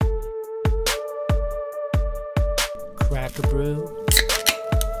crack a brew.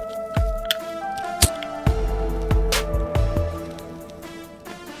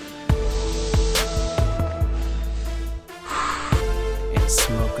 And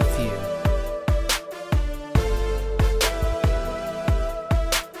smoke a few.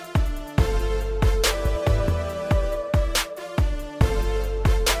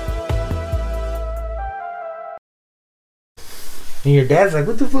 And your dad's like,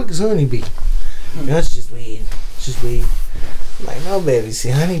 what the fuck is honeybee? No, it's just weed. It's just weed. I'm like, no, baby. See,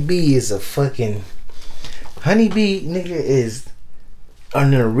 honeybee is a fucking... Honeybee, nigga, is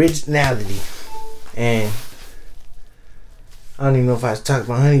an originality. And I don't even know if I was talking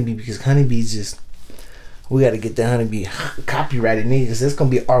about honeybee because honeybee's just... We gotta get the honeybee copyrighted, nigga, because that's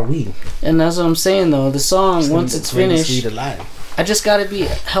gonna be our weed. And that's what I'm saying, though. The song, once it's finished, weed alive. I just gotta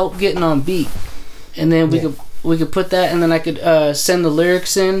help getting on beat. And then we could put that, and then I could send the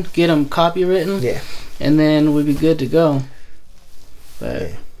lyrics in, get them copywritten. Yeah. And then we'd be good to go. But,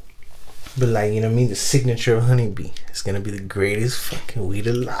 yeah. But like, you know what I mean? The signature of honeybee. It's gonna be the greatest fucking weed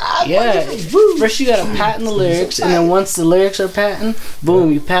alive. Yeah. First you gotta patent the lyrics, and then once the lyrics are patent,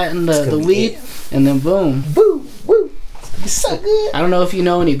 boom, you patent the weed, and then boom. Woo, woo. It's so good. I don't know if you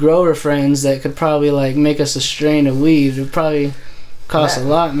know any grower friends that could probably like make us a strain of weed. It would probably cost a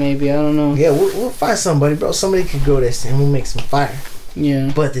lot, maybe. I don't know. Yeah, we'll find somebody, bro. Somebody could grow this and we'll make some fire.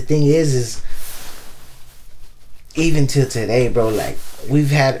 Yeah. But the thing is even till today, bro, like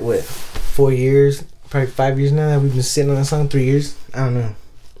we've had 4 years, probably 5 years now that we've been sitting on that song. 3 years, I don't know.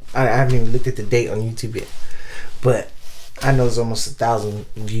 I haven't even looked at the date on YouTube yet, but I know it's almost 1,000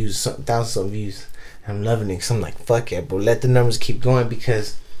 views, 1,000 views. I'm loving it. So I'm like, fuck yeah, bro. Let the numbers keep going,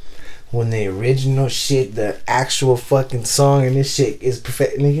 because when the original shit, the actual fucking song and this shit is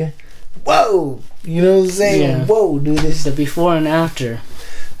perfect, nigga. Whoa, you know what I'm saying? Yeah. Whoa, dude, this The before and after.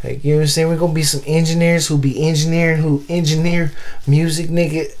 like, you know what I'm saying? We're gonna be some engineers who be engineering, who engineer music,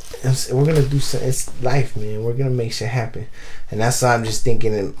 nigga. And we're gonna do some. It's life, man. We're gonna make shit happen, and that's why I'm just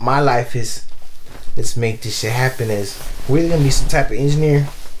thinking. In my life is, let's make this shit happen. As we're either gonna be some type of engineer,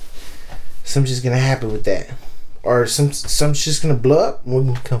 something's just gonna happen with that, or something's just gonna blow up. And we're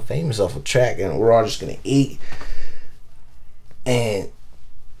gonna become famous off a track, and we're all just gonna eat, and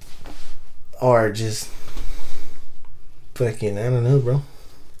or just fucking, I don't know, bro.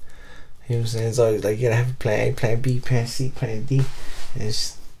 You know what I'm saying? It's always like you gotta have a plan A, plan B, plan C, plan D. And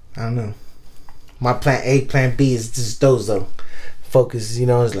it's, I don't know. My plan A, plan B is just those though. Focus, you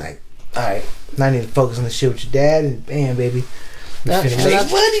know, it's like, alright, now I need to focus on the shit with your dad, and bam, baby.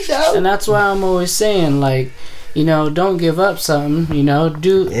 And that's why I'm always saying, like, you know, don't give up something, you know,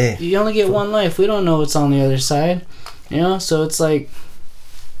 you only get one life. We don't know what's on the other side, you know, so it's like,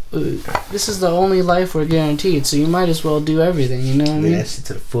 this is the only life we're guaranteed, so you might as well do everything, you know what I mean? That shit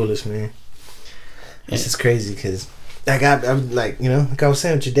to the fullest, man. This is crazy, because I'm like, you know, like I was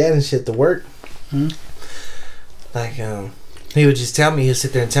saying with your dad and shit, the work. Like, he would just tell me, he'll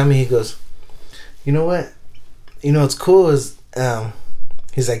sit there and tell me, he goes, you know what? You know what's cool is,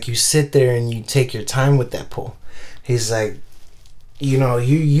 he's like, you sit there and you take your time with that pull. He's like, you know,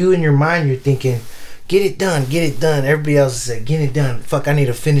 you in your mind, you're thinking, get it done. Everybody else is like, get it done. Fuck, I need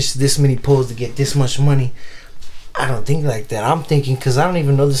to finish this many pulls to get this much money. I don't think like that. I'm thinking, because I don't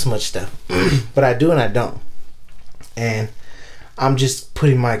even know this much stuff. But I do and I don't. And I'm just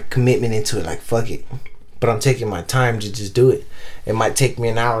putting my commitment into it, like, fuck it. But I'm taking my time to just do it. It might take me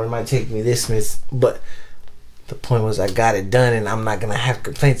an hour, it might take me this minute, but the point was I got it done, and I'm not gonna have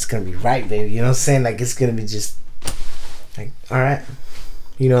complaints. It's gonna be right, baby. You know what I'm saying? Like, it's gonna be just like, alright.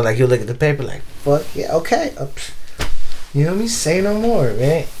 You know, like, you'll look at the paper like, fuck yeah, okay. You know what I mean? Say no more,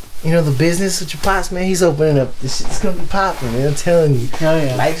 man. You know, the business with your pops, man, he's opening up. This shit's gonna be popping, man. I'm telling you. Oh,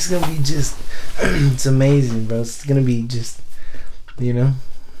 yeah. Life's gonna be just, it's amazing, bro. It's gonna be just, you know,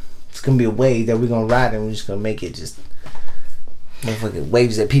 it's gonna be a wave that we're gonna ride, and we're just gonna make it just motherfucking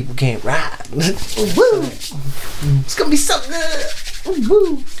waves that people can't ride. Woo! It's gonna be so good.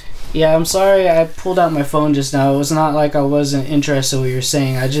 Woo! Yeah, I'm sorry I pulled out my phone just now. It was not like I wasn't interested in what you were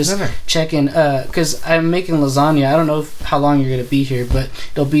saying. I just checking, because I'm making lasagna. I don't know how long you're going to be here, but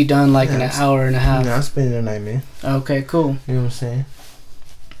it'll be done like in an hour and a half. No, I'm spending the night, man. Okay, cool. You know what I'm saying?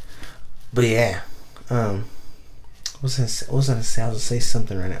 But yeah, what was I gonna say? I was gonna say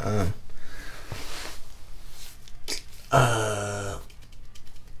something right now.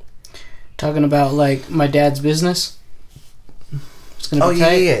 Talking about like my dad's business. It's gonna be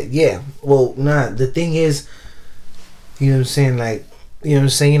tight. Yeah. Well, nah. The thing is, you know what I'm saying? Like, you know what I'm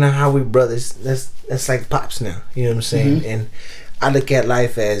saying? You know how we brothers? That's like pops now. You know what I'm saying? And I look at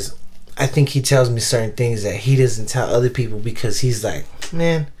life as, I think he tells me certain things that he doesn't tell other people, because he's like,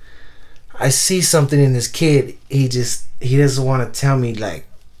 man, I see something in this kid. He doesn't want to tell me, like,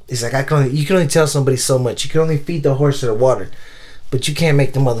 it's like you can only tell somebody so much. You can only feed the horse to the water, but you can't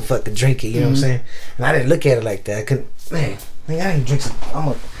make the motherfucker drink it. You know what I'm saying? And I didn't look at it like that. I couldn't, man. I didn't drink some. I'm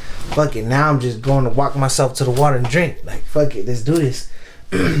a fuck it. Now I'm just going to walk myself to the water and drink. Like, fuck it, let's do this.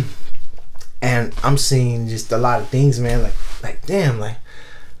 And I'm seeing just a lot of things, man. Like damn, like,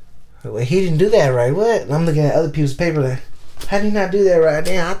 well, he didn't do that right. What? And I'm looking at other people's paper like, how did he not do that right?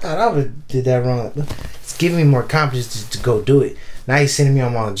 Damn, I thought I would have did that wrong. It's giving me more confidence to go do it. Now he's sending me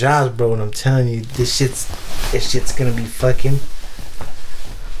on my jobs, bro, and I'm telling you, this shit's gonna be fucking.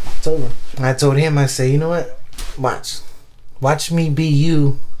 It's over. I told him, I said, you know what? Watch me be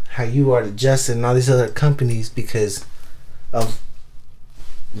you, how you are to Justin and all these other companies because of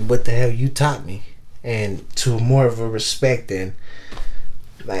what the hell you taught me, and to more of a respect. And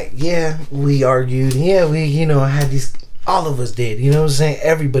like, yeah, we argued, yeah, we, you know, had these, all of us did, you know what I'm saying,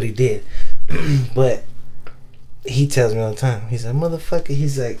 everybody did. But he tells me all the time, he's like, motherfucker,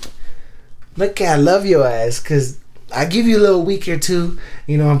 he's like, look, I love your ass because I give you a little week or two,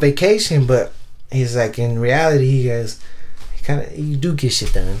 you know, on vacation, but he's like, in reality, he goes, you do get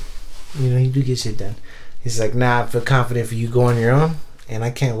shit done, you know, you do get shit done. He's like, nah, I feel confident for you going on your own. And I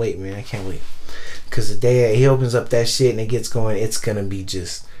can't wait, man. I can't wait. Because the day he opens up that shit and it gets going, it's going to be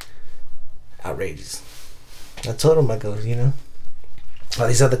just outrageous. I told him, I go, you know, all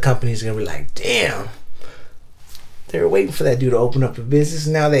these other companies are going to be like, damn. They were waiting for that dude to open up a business.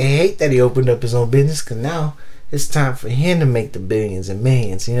 Now they hate that he opened up his own business because now it's time for him to make the billions and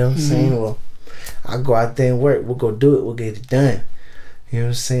millions. You know what I'm saying? Well, I'll go out there and work. We'll go do it. We'll get it done. You know what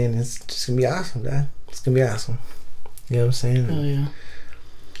I'm saying? It's just going to be awesome, dog. It's going to be awesome. You know what I'm saying? Oh, yeah.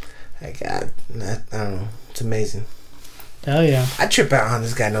 Like, I don't know. It's amazing. Oh, yeah. I trip out on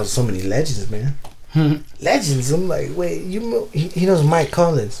this guy knows so many legends, man. Legends. I'm like, wait, he knows Mike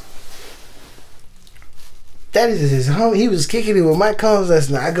Collins. That is his home. He was kicking it with Mike Collins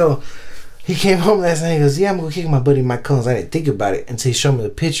last night. He came home last night. He goes, yeah, I'm going to kick my buddy Mike Collins. I didn't think about it until he showed me the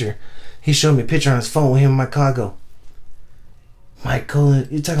picture. He showed me a picture on his phone with him and Mike Collins. I go, Mike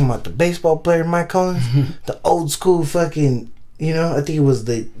Collins? You talking about the baseball player Mike Collins? The old school fucking... You know, I think it was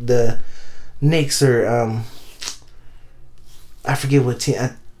the Knicks or I forget what team.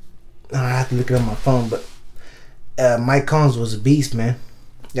 I have to look it on my phone, but Mike Collins was a beast, man.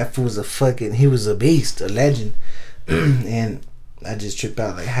 That fool was he was a beast, a legend. And I just trip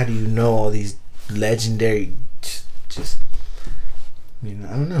out, like, how do you know all these legendary, just, you know,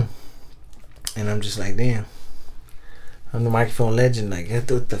 I don't know. And I'm just like, damn. I'm the microphone legend. Like,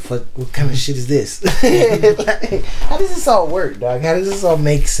 what the fuck? What kind of shit is this? Like, how does this all work, dog? How does this all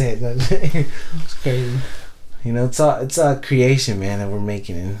make sense? It's crazy. You know, it's all creation, man, that we're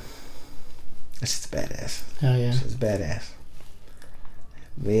making, and it's just badass. Hell yeah, it's badass.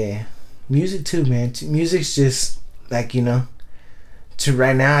 But yeah, music too, man. Music's just like, you know. To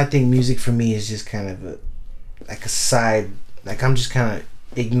right now, I think music for me is just kind of a side. Like, I'm just kind of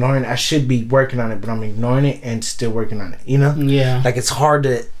ignoring it. I should be working on it, but I'm ignoring it and still working on it, you know? Yeah. Like, it's hard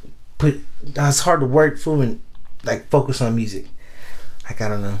to work through and like focus on music. Like, I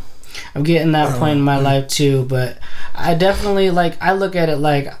don't know. I'm getting that point in my life too, but I definitely, like, I look at it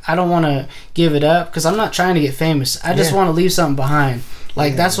like I don't want to give it up because I'm not trying to get famous. I just want to leave something behind.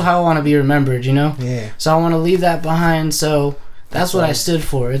 Like, that's how I want to be remembered, you know? Yeah. So I want to leave that behind, so that's what I stood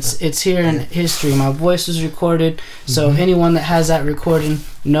for. It's here in history. My voice was recorded, so anyone that has that recording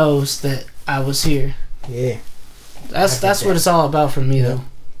knows that I was here. Yeah. That's what it's all about for me, though.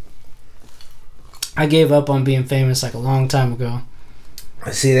 I gave up on being famous like a long time ago.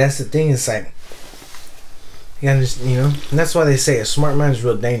 See, that's the thing. It's like, you know, and that's why they say a smart mind is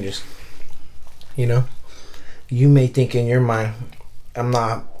real dangerous. You know, you may think in your mind, I'm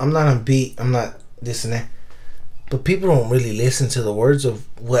not on beat, I'm not this and that. But people don't really listen to the words of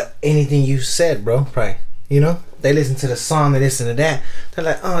anything you said, bro. Probably, you know, they listen to the song, they listen to that. They're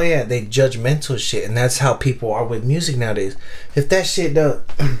like, oh yeah, they judgmental shit, and that's how people are with music nowadays. If that shit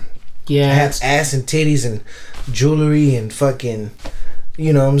has ass and titties and jewelry and fucking,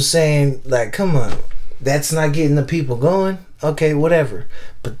 you know what I'm saying? Like, come on, that's not getting the people going. Okay, whatever.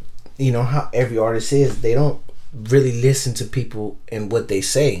 But you know how every artist is, they don't really listen to people and what they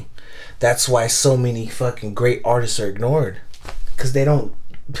say. That's why so many fucking great artists are ignored, because they don't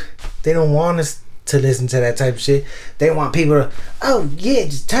want us to listen to that type of shit. They want people to, oh yeah,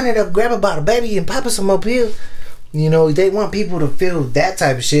 just turn it up, grab a bottle, baby, and pop us some more pills. You know, they want people to feel that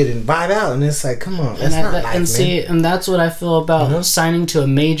type of shit and vibe out, and it's like, come on, that's not life, man. And see, and that's what I feel about signing to a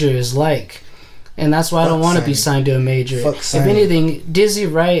major is like. And that's why I don't want to be signed to a major. If anything, Dizzy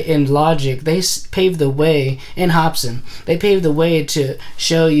Wright and Logic, they paved the way, and Hobson, they paved the way to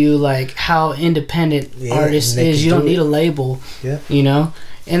show you like how independent artist is. You don't need a label, you know.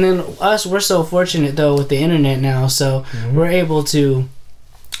 And then us, we're so fortunate though with the internet now, so we're able to,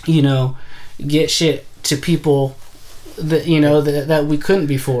 you know, get shit to people that you know that we couldn't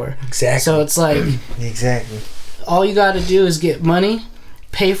before. Exactly. So it's like exactly. All you got to do is get money,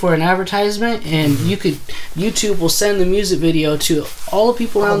 pay for an advertisement, and YouTube will send the music video to all the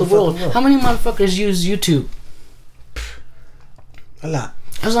people around the world. How many motherfuckers use YouTube? A lot.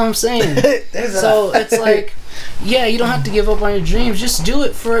 That's what I'm saying. So it's like, yeah, you don't have to give up on your dreams. Just do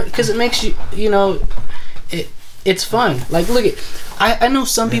it because it makes you, you know, it's fun. Like, look at, I know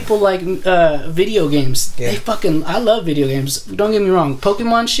some people like video games. Yeah. I love video games. Don't get me wrong.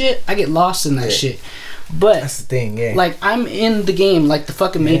 Pokemon shit, I get lost in that shit. But that's the thing, like I'm in the game like the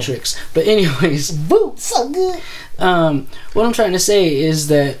fucking Matrix. But anyways, boo, so good. What I'm trying to say is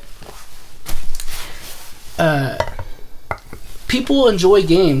that people enjoy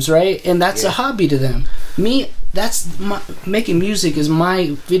games, right? And that's a hobby to them. Me, making music is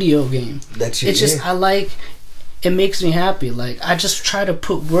my video game. It's just it makes me happy. Like I just try to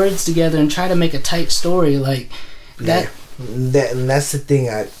put words together and try to make a tight story like that. And that's the thing.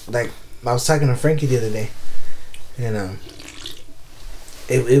 I was talking to Frankie the other day, and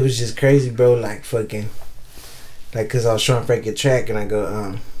it was just crazy, bro. Like fucking, like, cause I was showing Frankie a track, and I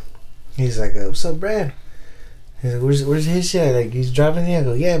go, he's like, "What's up, Brad?" He's like, "Where's his shit?" Like, he's driving there. I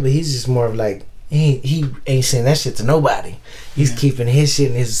go, "Yeah," but he's just more of like he ain't saying that shit to nobody. He's keeping his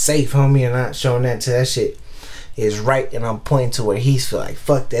shit in his safe, homie, and not showing that to that shit is right. And I'm pointing to where he's feel like,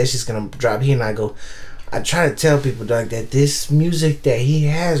 fuck that shit's gonna drop here, and I go. I try to tell people, dog, that this music that he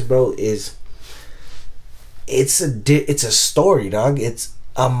has, bro, it's a story, dog. It's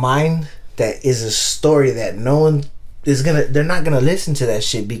a mind that is a story that no one is they're not gonna listen to that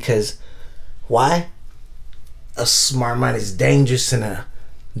shit because why? A smart mind is dangerous and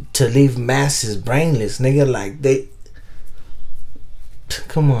to leave masses brainless, nigga. Like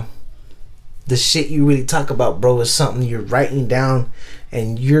come on. The shit you really talk about, bro, is something you're writing down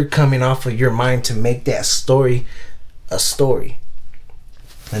and you're coming off of your mind to make that story a story.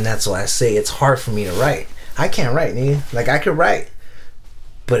 And that's why I say it's hard for me to write. I can't write, nigga. Like, I could write,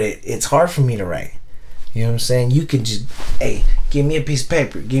 but it's hard for me to write. You know what I'm saying? You could just, hey, give me a piece of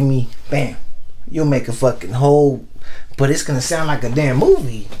paper. Give me, bam. You'll make a fucking whole, but it's going to sound like a damn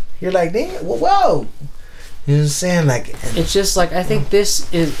movie. You're like, damn, whoa. You know what I'm saying? Like, it's just like, I think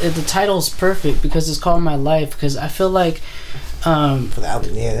this is the title's perfect because it's called My Life. Because I feel like for the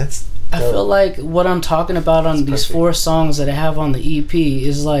album, that's dope. I feel like what I'm talking about on these 4 songs that I have on the EP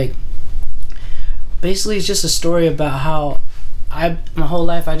is like basically it's just a story about how my whole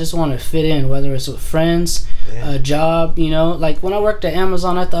life I just want to fit in, whether it's with friends, a job, you know. Like when I worked at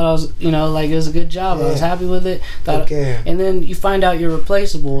Amazon, I thought I was, you know, like it was a good job. I was happy with it. And then you find out you're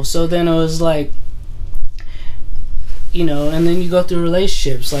replaceable. So then it was like, you know, and then you go through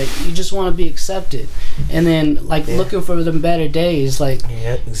relationships, like you just want to be accepted, and then like looking for the better days, like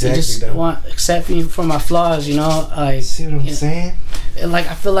exactly. You just want accept me for my flaws, you know. Like, see what I'm saying? Like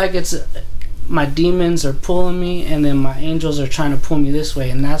I feel like it's my demons are pulling me, and then my angels are trying to pull me this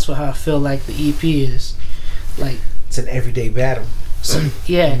way, and that's how I feel like the EP is. Like it's an everyday battle. So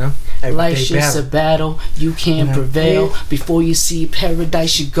you know? Life's just a battle. You can't prevail. Before you see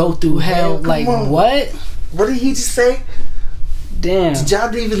paradise, you go through hell. Like what? What did he just say? Damn. Did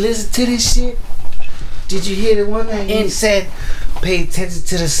y'all even listen to this shit? Did you hear the one thing he said? Pay attention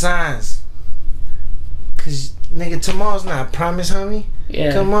to the signs. Cause nigga, tomorrow's not a promise, homie.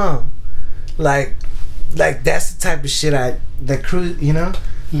 Yeah. Come on. Like that's the type of shit that crew, you know?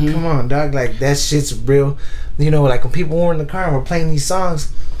 Mm-hmm. Come on, dog. Like that shit's real. You know, like when people were in the car and we're playing these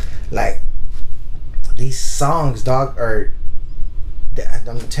songs, like these songs, dog, are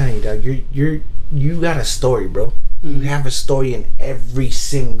I'm telling you, dog, you got a story, bro. Mm-hmm. You have a story in every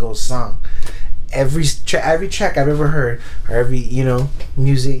single song. Every track I've ever heard, or every, you know,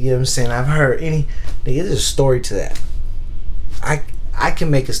 music, you know what I'm saying, I've heard any, there's a story to that. I can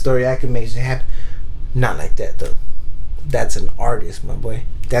make a story, I can make it happen. Not like that, though. That's an artist, my boy.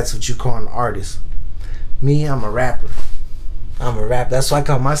 That's what you call an artist. Me, I'm a rapper. That's why I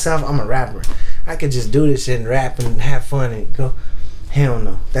call myself, I'm a rapper. I could just do this shit and rap and have fun and go, hell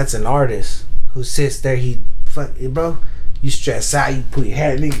no. That's an artist who sits there, bro, you stress out, you put your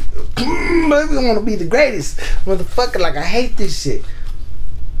hair, nigga, I want to be the greatest motherfucker. Like, I hate this shit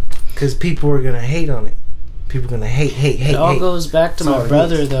because people are gonna hate on it. People are gonna hate. It all goes back to my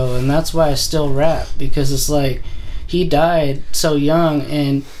brother, though, and that's why I still rap, because it's like he died so young,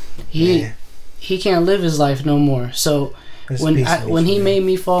 and he he can't live his life no more. So when he made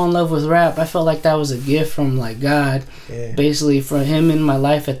me fall in love with rap, I felt like that was a gift from like God, basically for him in my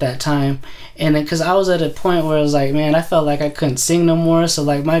life at that time. And because I was at a point where I was like, man, I felt like I couldn't sing no more. So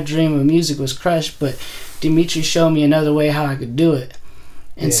like my dream of music was crushed. But Dimitri showed me another way how I could do it.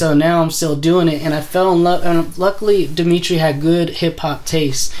 And so now I'm still doing it, and I fell in love. And luckily, Dimitri had good hip hop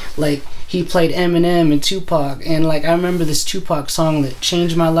taste. Like he played Eminem and Tupac, and like I remember this Tupac song that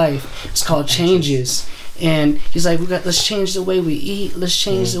changed my life. It's called Changes. And he's like, let's change the way we eat, let's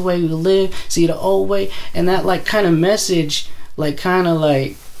change the way we live, see the old way. And that like kind of message, like kind of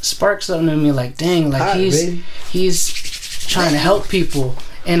like sparked something in me. Like dang, like he's trying to help people.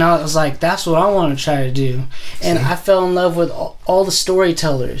 And I was like, that's what I want to try to do. And I fell in love with all the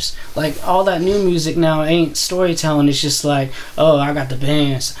storytellers. Like, all that new music now ain't storytelling. It's just like, oh, I got the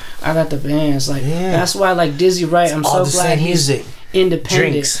bands. Like, that's why, like, Dizzy Wright, I'm so glad he's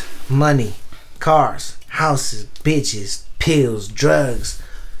independent. Drinks, money, cars, houses, bitches, pills, drugs,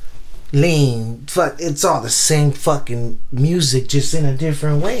 lean. Fuck, it's all the same fucking music, just in a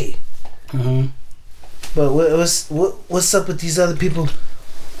different way. Mm-hmm. But what's up with these other people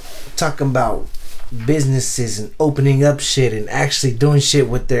talking about businesses and opening up shit and actually doing shit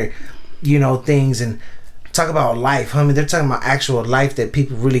with their, things, and talk about life, homie? They're talking about actual life that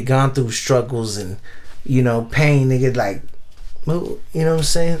people really gone through, struggles and, pain. They get like, you know what I'm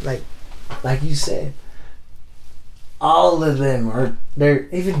saying? Like you said, all of them they're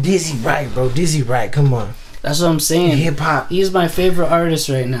even Dizzy Wright, bro. Dizzy Wright, come on. That's what I'm saying. Hip hop. He's my favorite artist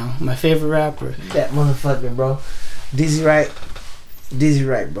right now. My favorite rapper. That motherfucker, bro. Dizzy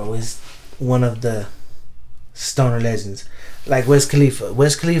Wright, bro, is one of the stoner legends. Like Wiz Khalifa.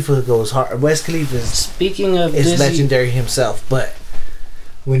 Wiz Khalifa goes hard. Wiz Khalifa is legendary himself. But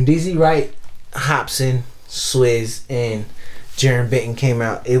when Dizzy Wright, Hopsin, Swizz, and Jaron Benton came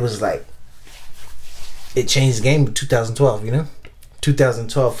out, it was like, it changed the game in 2012,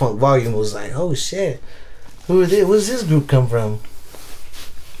 2012 Funk Volume was like, oh shit, who are they? Where's this group come from?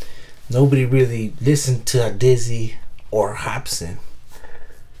 Nobody really listened to Dizzy or Hopsin.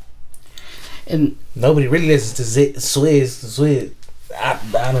 And nobody really listens to Swizz. I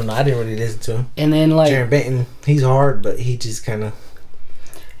don't know. I didn't really listen to him. And then like Jaron Benton, he's hard, but he just kind of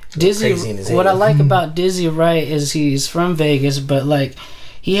Dizzy. Crazy in his what head. I like about Dizzy Wright is he's from Vegas, but like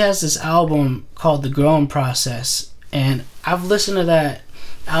he has this album called The Growing Process, and I've listened to that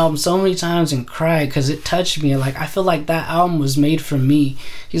album so many times and cried because it touched me. Like I feel like that album was made for me.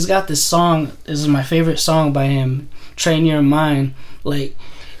 He's got this song. This is my favorite song by him, Train Your Mind. Like,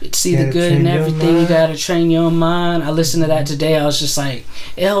 see the good in everything, you gotta train your mind. I listened to that today. I was just like,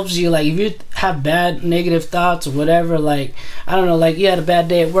 it helps you. Like if you have bad negative thoughts or whatever, like I don't know, like you had a bad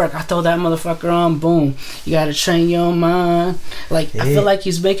day at work, I throw that motherfucker on, boom, you gotta train your mind. Like I feel like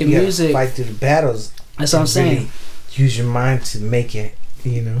he's making music. Fight through the battles. That's what I'm saying. Really use your mind to make it.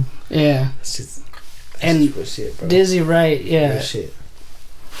 Yeah. That's and shit, bro. Dizzy Wright, yeah. Real shit.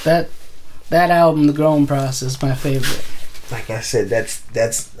 That album, The Growing Process, my favorite. Like I said,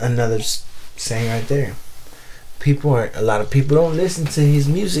 that's another saying right there. A lot of people don't listen to his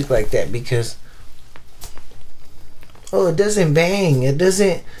music like that because it doesn't bang. It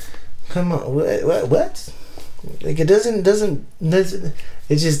doesn't come on. What? Like it doesn't.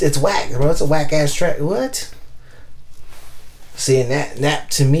 It's just it's whack, bro. It's a whack ass track. What? See, and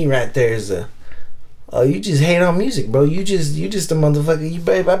that to me right there is you just hate on music, bro. You just a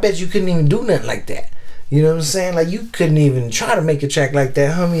motherfucker. I bet you couldn't even do nothing like that. You know what I'm saying? Like you couldn't even try to make a track like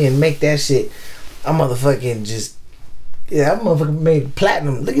that, homie, and make that shit. I'm motherfucking just. Yeah, that motherfucker made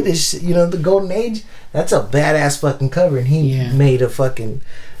platinum. Look at this shit. The Golden Age. That's a badass fucking cover, and he made a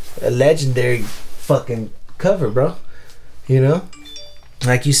legendary fucking cover, bro.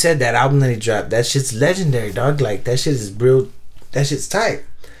 Like you said, that album that he dropped, that shit's legendary, dog. Like that shit is real. That shit's tight.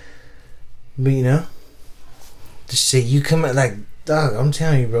 But the shit you come at, like, dog, I'm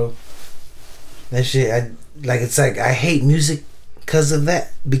telling you, bro. That shit, it's like I hate music because of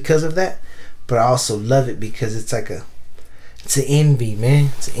that, but I also love it because it's like it's an envy,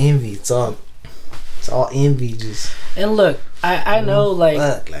 man. It's an envy. It's all envy, just. And look, I know,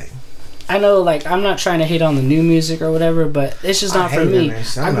 I know, like, I'm not trying to hate on the new music or whatever, but it's just not for me.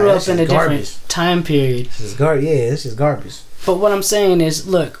 I grew up in a different time period. This is garbage. But what I'm saying is,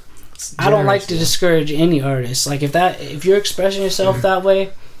 look, I don't like to discourage any artist. Like, if you're expressing yourself that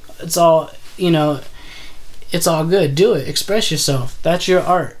way, it's all, it's all good. Do it. Express yourself. That's your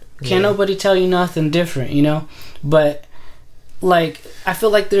art. Can't nobody tell you nothing different, But, like, I feel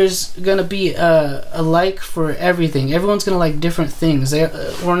like there's gonna be a like for everything. Everyone's gonna like different things.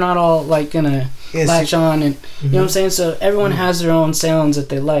 We're not all like gonna latch on, and you know what I'm saying. So everyone has their own sounds that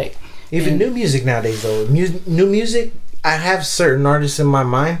they like, Even new music nowadays, though. New music, I have certain artists in my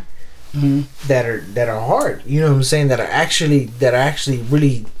mind that are hard. You know what I'm saying? That are actually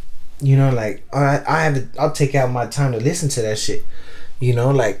really, you know, like I'll take out my time to listen to that shit. You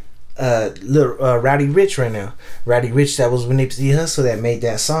know, like Roddy Ricch right now. Roddy Ricch, that was Nipsey Hussle that made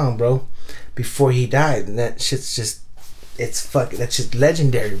that song, bro, before he died. And that shit's just, that shit's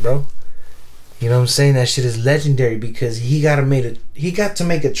legendary, bro. You know what I'm saying? That shit is legendary because he got to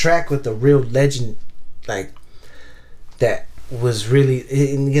make a track with a real legend, like that was really,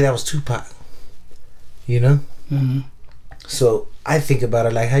 that was Tupac. You know? So I think about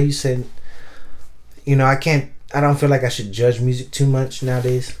it like how you said, you know, I don't feel like I should judge music too much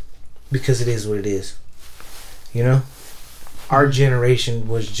nowadays because it is what it is. You know? Our generation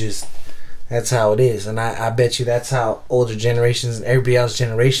was just, that's how it is. And I bet you that's how older generations and everybody else's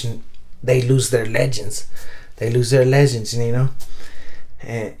generation, they lose their legends. And, you know?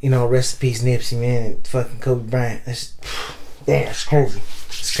 And, you know, rest in peace, Nipsey, man, and fucking Kobe Bryant. It's crazy.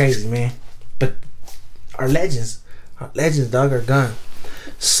 It's crazy, man. But our legends, dog, are gone.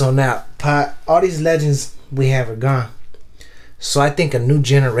 So now, all these legends we have are gone. So I think a new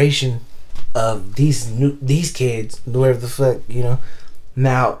generation of these kids, whoever the fuck, you know,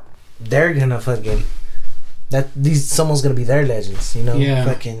 now they're gonna fucking someone's gonna be their legends, you know. Yeah.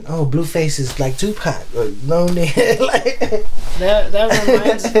 Fucking Blueface is like Tupac or no nigga. Like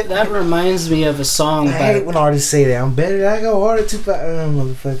that reminds me of a song. I hate when artists say that I'm better. I go harder Tupac.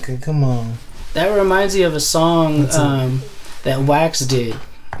 Motherfucker, come on. That reminds me of a song that Wax did.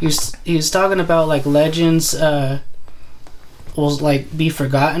 He was talking about like legends will like be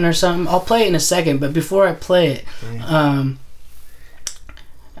forgotten or something. I'll play it in a second, but before I play it,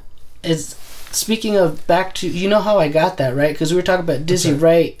 it's speaking of back to, you know how I got that, right? Because we were talking about Dizzy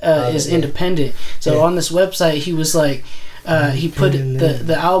Wright is independent. So on this website, he was like, he put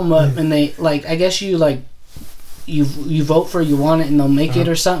the album up, and they like, I guess you like, you vote for you want it, and they'll make it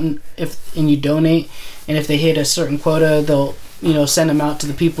or something. And you donate, and if they hit a certain quota, they'll, you know, send them out to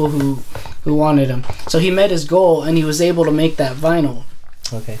the people who wanted them. So he met his goal, and he was able to make that vinyl.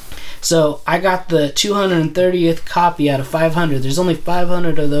 Okay. So I got the 230th copy out of 500. There's only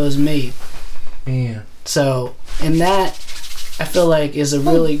 500 of those made. Yeah. So, and that I feel like is a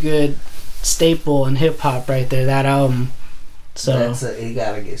really good staple in hip hop right there. That album. So it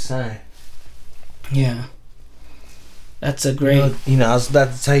gotta get signed. Yeah. That's a great. You know, I was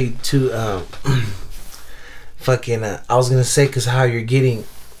about to tell you too. Fucking, I was gonna say, cause how you're getting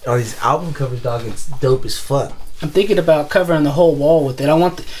all these album covers, dog. It's dope as fuck. I'm thinking about covering the whole wall with it. I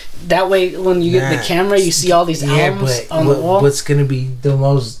want that way when you get the camera, you see all these albums on the wall. What's gonna be the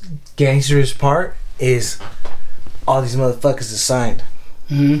most gangsterous part is all these motherfuckers are signed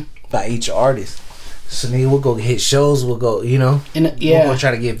by each artist. So nigga, we'll go hit shows. We'll go, you know, we'll go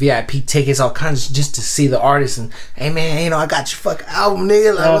try to get VIP tickets, all kinds, just to see the artist. And hey man, you know, I got your fucking album,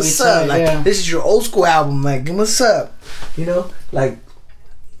 nigga. Like, what's up? Like, this is your old school album. Like, what's up? You know, like.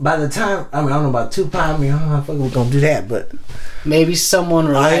 By the time, I don't know about Tupac. I mean, how the fuck we gonna do that? But maybe someone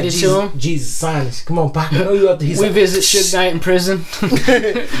related to him. Jesus sign this. Come on, Pac. I know you up there. We visit Suge Knight in prison.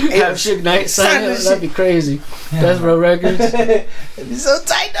 Have Suge Knight sign it. That'd be crazy. Yeah. Death Row Records. It'd be so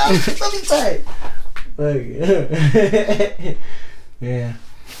tight, dog. So tight. Yeah.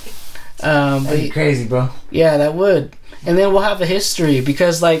 That'd be crazy, bro. Yeah, that would. And then we'll have a history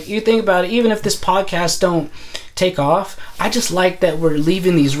because, like, you think about it. Even if this podcast don't take off, I just like that we're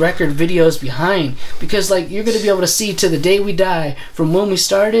leaving these record videos behind because, like, you're gonna be able to see to the day we die from when we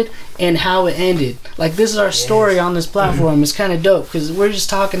started and how it ended. Like, this is our story on this platform. It's kind of dope because we're just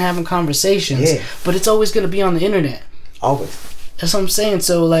talking, having conversations, but it's always gonna be on the internet. Always. That's what I'm saying.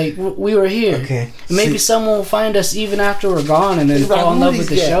 So, like, we were here. Okay. And maybe someone will find us even after we're gone and then fall in love with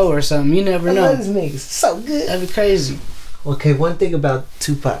the show or something. You never know. Those niggas so good. That'd be crazy. Okay, one thing about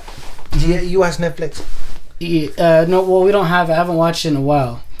Tupac. You watch Netflix? Yeah, no, well, we don't have it. I haven't watched it in a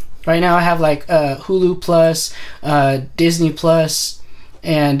while. Right now I have like Hulu Plus, Disney Plus,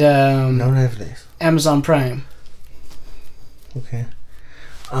 and no Netflix. Amazon Prime. Okay.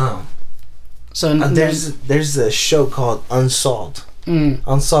 So there's a show called Unsolved.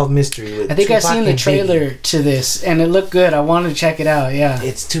 Unsolved Mystery with I think Tupac I seen the trailer to this and it looked good. I wanted to check it out. Yeah.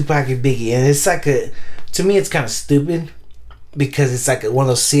 It's Tupac and Biggie, and it's like to me it's kind of stupid. Because it's like one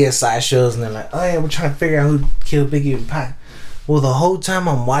of those CSI shows, and they're like, oh yeah, we're trying to figure out who killed Biggie and Pac. Well, the whole time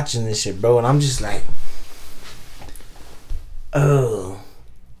I'm watching this shit, bro, and I'm just like, oh,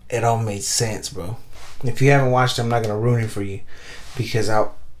 it all made sense, bro. If you haven't watched it, I'm not gonna ruin it for you, because I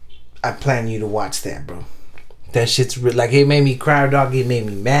plan you to watch that, bro. That shit's like, it made me cry, dog. It made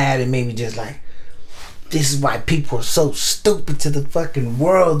me mad. It made me just like, this is why people are so stupid to the fucking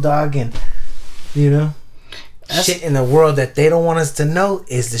world, dog. And shit in the world that they don't want us to know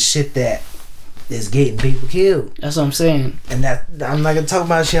is the shit that is getting people killed. That's what I'm saying. And that I'm not gonna talk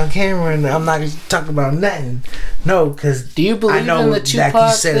about shit on camera, and I'm not gonna talk about nothing. No, because do you believe in the Tupac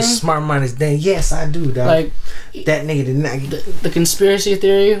like you said, thing? A smart mind is dead. Yes, I do, dog. Like that nigga did not. The conspirity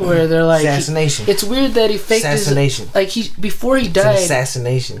theory where they're like assassination. It's weird that he faked assassination. Before he died. It's an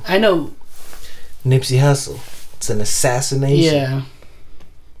assassination. I know. Nipsey Hussle. It's an assassination. Yeah.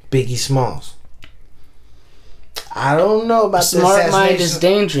 Biggie Smalls. I don't know about smart mind is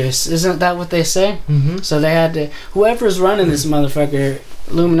dangerous. Isn't that what they say? Mm-hmm. So they had to. Whoever's running this motherfucker,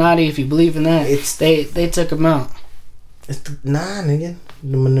 Illuminati, if you believe in that, they took him out. Nah, nigga.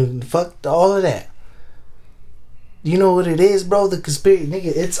 Fuck all of that. You know what it is, bro? The conspiracy,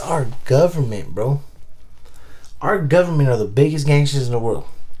 nigga. It's our government, bro. Our government are the biggest gangsters in the world.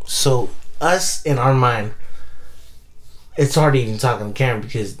 So us in our mind, it's hard to even talk on camera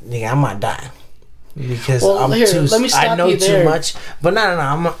because nigga, I might die. Because let me stop I know you there. Too much, but no.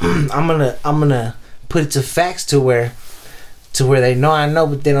 I'm gonna put it to facts to where they know I know,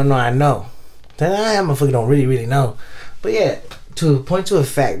 but they don't know I know. Then I motherfucker don't really know. But yeah, to point to a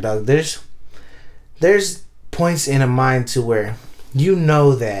fact, dog. There's points in a mind to where you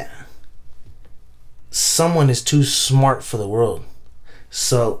know that someone is too smart for the world.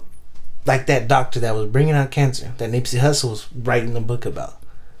 So, like that doctor that was bringing out cancer, that Nipsey Hussle was writing the book about.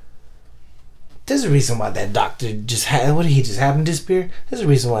 There's a reason why that doctor just had. What did he just happen to disappear? There's a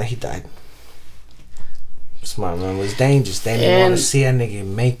reason why he died. Smart man was dangerous. They didn't want to see a nigga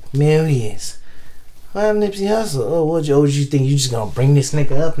make millions. Why Nipsey Hussle? Oh, what you think? You just gonna bring this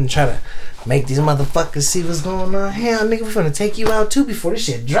nigga up and try to make these motherfuckers see what's going on? Hell, nigga, we finna take you out too before this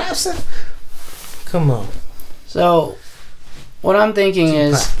shit drops. Come on. So, what I'm thinking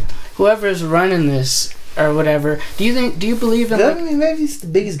is, whoever's running this. Or whatever. Do you believe in maybe it's the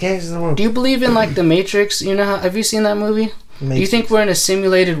biggest gangsters in the world? Do you believe in like the Matrix? You know, have you seen that movie? Matrix. Do you think we're in a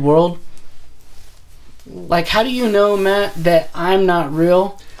simulated world? Like, how do you know, Matt, that I'm not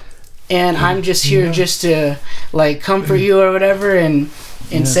real, and I'm just here just to like comfort you or whatever, and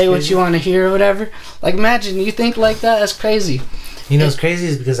say what you want to hear or whatever? Like, imagine you think like that. That's crazy. You know what's crazy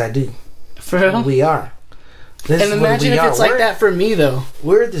is because I do. For real? We are. And imagine if it's like that for me though.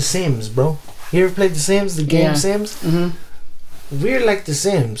 We're the Sims, bro. You ever played The Sims? The game Sims? Mm-hmm. We're like The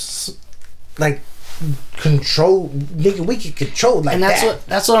Sims. Like, control. Nigga, we can control like that. And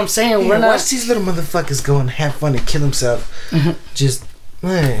that's what I'm saying. Yeah, we're not. Watch these little motherfuckers go and have fun and kill himself. Mm-hmm. Just,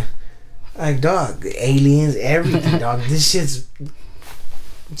 man. Like, dog. Aliens, everything, dog. This shit's.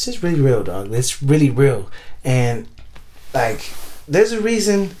 It's just really real, dog. It's really real. And, like, there's a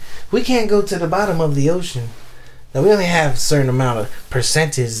reason we can't go to the bottom of the ocean. Now, we only have a certain amount of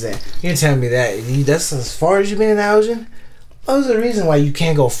percentage that you're telling me that's as far as you've been in the ocean. There's a reason why you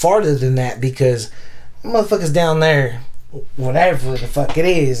can't go farther than that because motherfuckers down there, whatever the fuck it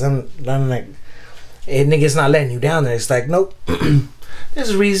is, I'm like, nigga's not letting you down there. It's like, nope.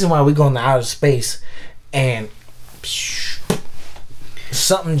 There's a reason why we go into outer space and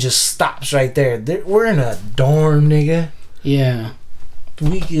something just stops right there. We're in a dorm, nigga. Yeah.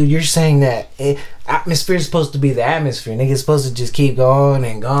 You're saying that atmosphere is supposed to be the atmosphere. Nigga, it's supposed to just keep going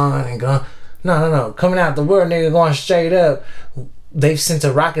and going and going. No. Coming out the world, nigga, going straight up. They've sent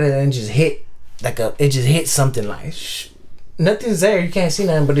a rocket and just hit it just hit something like nothing's there. You can't see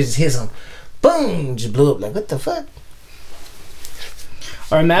nothing, but it just hits them. Boom, just blew up. Like, what the fuck?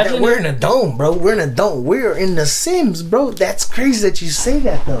 Or imagine we're in a dome, bro. We're in a dome. We're in the Sims, bro. That's crazy that you say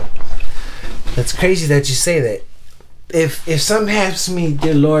that, though. That's crazy that you say that. If something happens to me,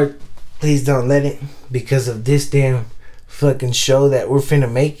 dear Lord, please don't let it, because of this damn fucking show that we're finna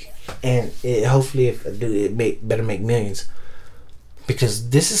make, and hopefully if I do, it better make millions, because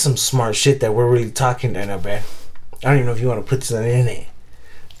this is some smart shit that we're really talking right now, man. I don't even know if you want to put this on the internet.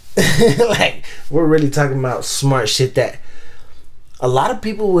 Like, we're really talking about smart shit that a lot of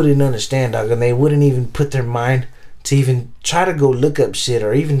people wouldn't understand, dog, and they wouldn't even put their mind to even try to go look up shit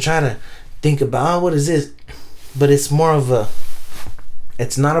or even try to think about, oh, what is this? But it's more of a,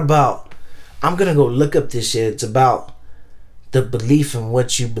 it's not about, I'm gonna go look up this shit. It's about the belief in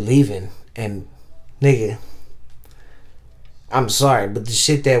what you believe in. And nigga, I'm sorry, but the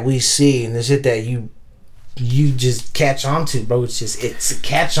shit that we see and the shit that you just catch on to, bro, it's a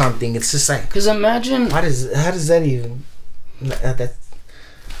catch on thing. It's just like, because imagine how does that even that.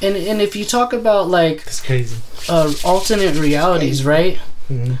 And if you talk about like, that's crazy, alternate realities, right?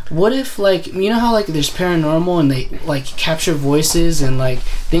 Mm-hmm. What if, like, you know how like there's paranormal and they like capture voices and like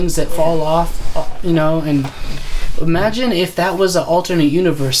things that fall off, you know, and Imagine if that was an alternate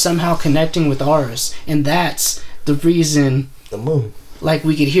universe somehow connecting with ours, and that's the reason the moon. Like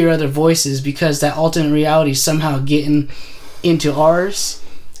we could hear other voices because that alternate reality is somehow getting into ours.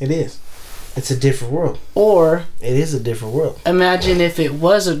 It is. It's a different world. Or it is a different world. Imagine if it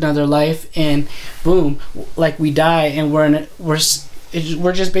was another life, and boom, like we die, and we're just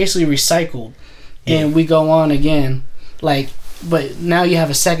basically recycled, and we go on again. Like, but now you have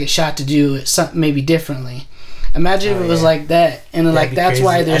a second shot to do it maybe differently. Imagine if it was like that, and then like that's crazy.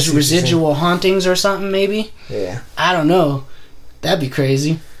 Why there's residual hauntings or something. Maybe. Yeah. I don't know. That'd be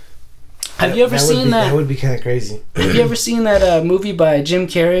crazy. Have you ever seen that? That would be kind of crazy. Have you ever seen that movie by Jim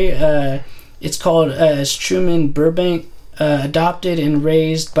Carrey? It's called Truman Burbank, adopted and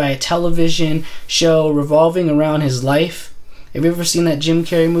raised by a television show revolving around his life. Have you ever seen that Jim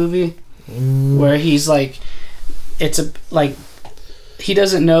Carrey movie? Where he's like, he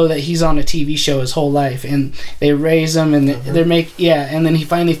doesn't know that he's on a TV show his whole life, and they raise him, and and then he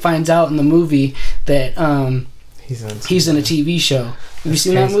finally finds out in the movie that he's in a TV show. Have you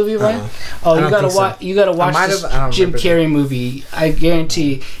seen that movie, Ryan? Oh, you gotta watch. You gotta watch this Jim Carrey movie. I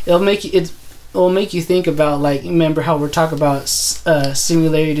guarantee it'll make you think about, like, remember how we're talking about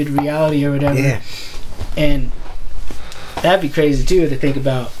simulated reality or whatever. Yeah. And that'd be crazy too to think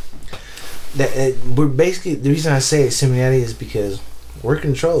about. That we're basically, the reason I say simulated is because we're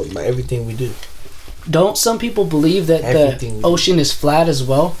controlled by everything we do. Don't some people believe that the ocean is flat as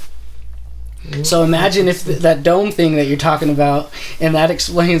well? So imagine if that dome thing that you're talking about, and that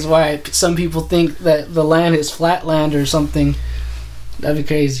explains why some people think that the land is flat land or something. That'd be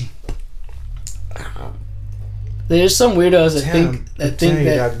crazy. There's some weirdos that think that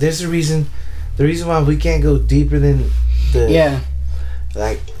dog, there's a reason. The reason why we can't go deeper than the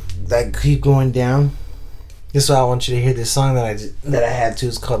like keep going down. This is why I want you to hear this song that I had to.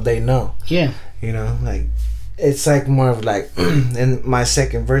 It's called "They Know." Yeah. You know, like. It's like more of like in my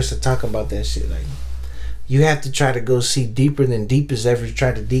second verse I talk about that shit. Like, you have to try to go see deeper than deep has ever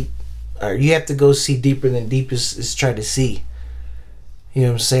tried to deep, or you have to go see deeper than deep is tried to see. You know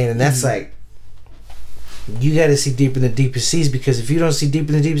what I'm saying? And that's like, you got to see deeper than the deepest seas, because if you don't see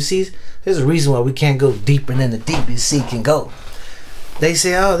deeper than the deepest seas, there's a reason why we can't go deeper than the deepest sea can go. They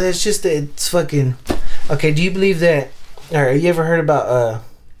say, oh, that's just it's fucking. Okay, do you believe that? Or you ever heard about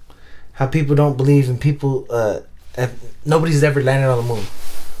how people don't believe in people, nobody's ever landed on the moon?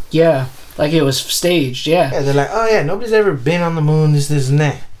 Yeah, like it was staged, yeah. Yeah, they're like, oh yeah, nobody's ever been on the moon, this and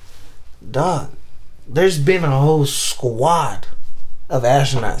that. Dog, there's been a whole squad of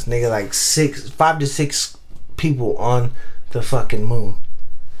astronauts, nigga, like 5 to 6 people on the fucking moon.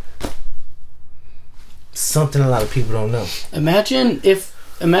 Something a lot of people don't know. Imagine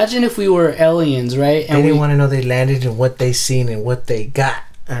if we were aliens, right? And they didn't want to know they landed and what they seen and what they got.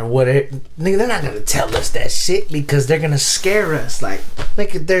 Or whatever, nigga, they're not gonna tell us that shit because they're gonna scare us. Like,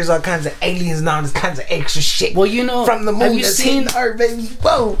 nigga, there's all kinds of aliens and all this kinds of extra shit. Well, you know, from the moon, have you seen Earth, baby?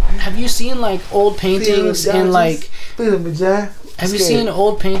 Whoa! Have you seen like old paintings and like? Have you seen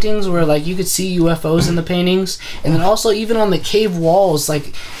old paintings where like you could see UFOs in the paintings, and then also even on the cave walls,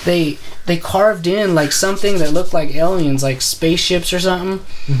 like they carved in like something that looked like aliens, like spaceships or something.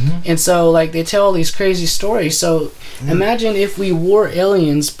 And so like they tell all these crazy stories. So imagine if we were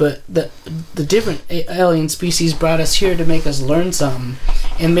aliens, but the different alien species brought us here to make us learn something,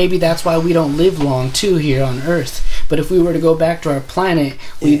 and maybe that's why we don't live long too here on Earth. But if we were to go back to our planet,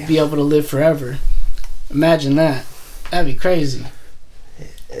 we'd be able to live forever. Imagine that. That'd be crazy.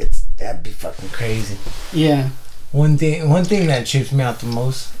 That'd be fucking crazy. Yeah. One thing that trips me out the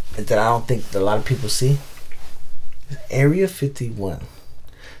most that I don't think that a lot of people see is Area 51.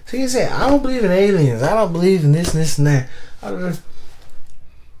 So you say, I don't believe in aliens. I don't believe in this and that.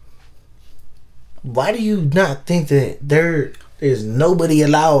 Why do you not think that there is nobody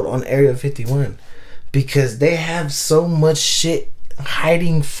allowed on Area 51? Because they have so much shit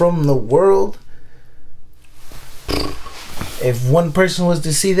hiding from the world. If one person was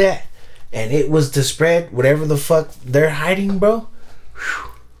to see that and it was to spread whatever the fuck they're hiding, bro.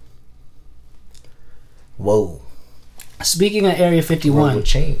 Whoa. Speaking of Area 51,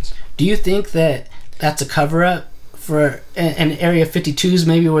 do you think that that's a cover up for an Area 52's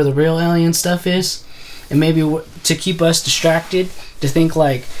maybe where the real alien stuff is? And maybe to keep us distracted, to think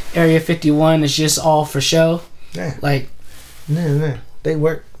like Area 51 is just all for show? Yeah. Like, no. They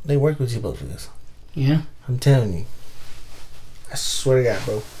work with you both for this. Yeah. I'm telling you. I swear to God,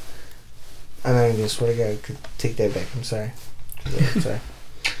 bro. I'm not even gonna swear to God. I could take that back. I'm sorry. I'm sorry.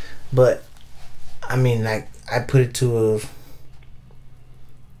 But, I mean, like, I put it to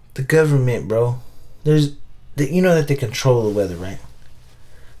the government, bro. You know that they control the weather, right?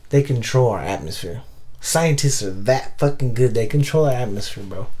 They control our atmosphere. Scientists are that fucking good. They control our atmosphere,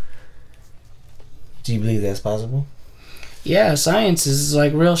 bro. Do you believe that's possible? Yeah, science is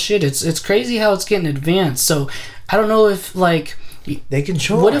like real shit. It's crazy how it's getting advanced. So I don't know if like they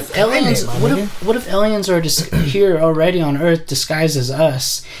control. What if aliens? What if aliens are just here already on Earth, disguised as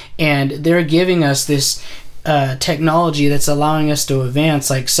us, and they're giving us this technology that's allowing us to advance,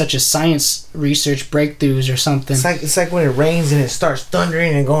 like such as science research breakthroughs or something. It's like when it rains and it starts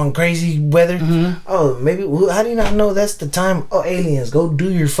thundering and going crazy weather. Mm-hmm. Oh, maybe how do you not know that's the time? Oh, aliens, go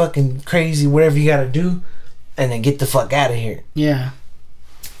do your fucking crazy whatever you gotta do, and then get the fuck out of here. Yeah.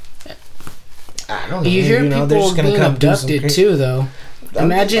 I don't know. You hear people being abducted too, though.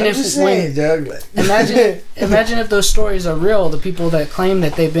 Imagine if those stories are real. The people that claim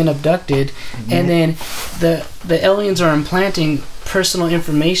that they've been abducted, and then the aliens are implanting personal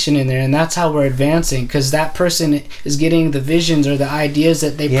information in there, and that's how we're advancing. Because that person is getting the visions or the ideas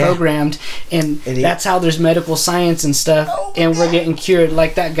that they programmed, and that's how there's medical science and stuff, and we're getting cured.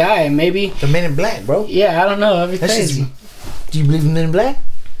 Like that guy, maybe the Men in Black, bro. Yeah, I don't know. That'd be crazy. Do you believe in Men in Black?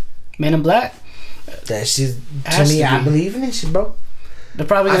 Men in Black. That shit, to me, I believe in this shit, bro. They're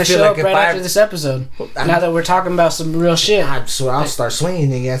probably gonna show up right after this episode. Now that we're talking about some real shit. So I'll start swinging,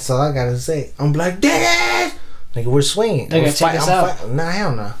 nigga. That's all I gotta say. I'm like, Dad! Nigga, we're swinging. They're gonna take us out. Nah,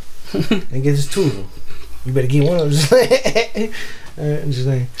 hell no. Nigga, there's two of them. You better get one of them. Just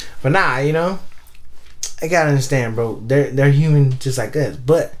saying. But nah, you know, I gotta understand, bro. They're human just like us.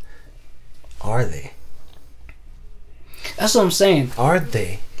 But are they? That's what I'm saying. Are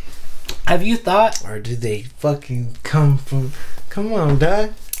they? Have you thought? Or do they fucking come from... Come on,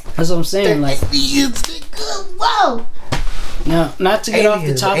 dog. That's what I'm saying. Like, whoa. No, not to get off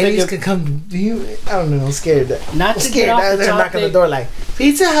the topic. Aliens could come to you. I don't know. I'm scared. Not to get off the topic. They're knocking on the door like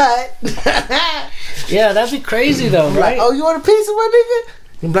Pizza Hut. Yeah, that'd be crazy though, right? Like, oh, you want a pizza, my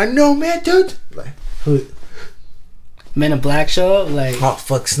nigga? I'm like, no, man, dude. Like, who? Men in Black show up. Like, oh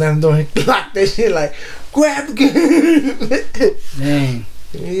fuck, slam the door and lock that shit. Like, grab the gun. Dang.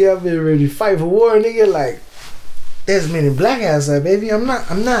 Yeah, I've been ready to fight for war, nigga. Like, there's Men in Black outside, baby. I'm not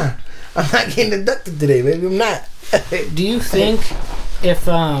getting abducted today, baby. I'm not. Do you think if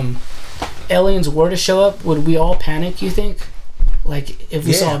aliens were to show up, would we all panic, you think? Like, if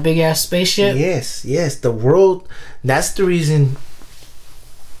we saw a big ass spaceship? Yes. The world, that's the reason.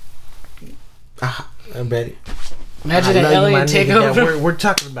 I'm ready. Imagine an alien take over. We're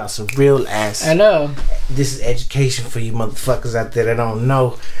talking about some real ass. I know. This is education for you motherfuckers out there that don't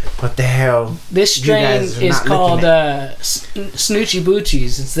know what the hell. This strain is called Snoochie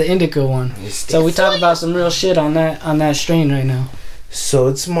Boochies. It's the indica one. So we talk about some real shit on that strain right now. So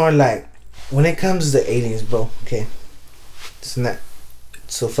it's more like when it comes to aliens, bro. Okay, it's not.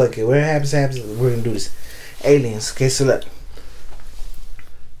 So fuck it. Where it happens. We're gonna do this. Aliens. Okay, so look.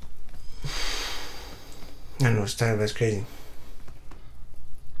 I know it's time. That's crazy.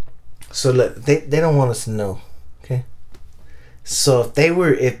 So look, they don't want us to know, okay? So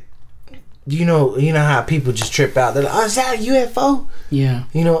if you know how people just trip out, they're like, oh, is that a UFO? Yeah.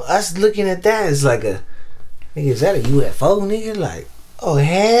 You know, us looking at that is like nigga, is that a UFO, nigga? Like, oh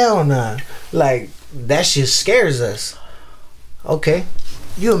hell nah. Like, that shit scares us. Okay.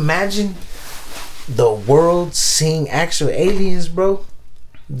 You imagine the world seeing actual aliens, bro?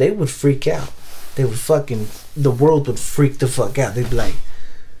 They would freak out. The world would freak the fuck out. They'd be like,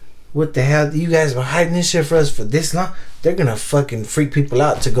 what the hell? You guys been hiding this shit for us for this long? They're gonna fucking freak people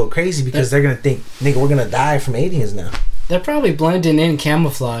out to go crazy because they're gonna think, nigga, we're gonna die from aliens now. They're probably blending in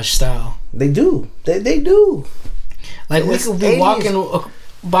camouflage style. They do. They do. Like, we could be walking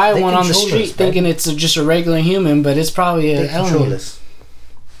by one on the street thinking it's just a regular human, but it's probably an alien.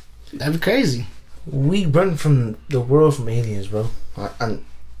 That'd be crazy. We run from the world from aliens, bro.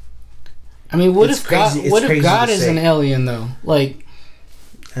 I mean, what if God is an alien though? Like,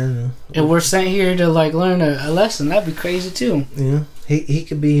 I don't know. And we're sent here to like learn a lesson. That'd be crazy too. Yeah, he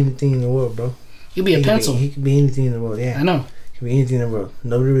could be anything in the world, bro. He'd be a pencil. He could be anything in the world. Yeah, I know. He could be anything in the world.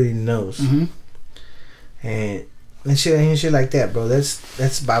 Nobody really knows. Mm-hmm. And shit like that, bro.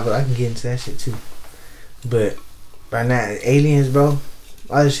 That's Bible. I can get into that shit too. But right now, aliens, bro.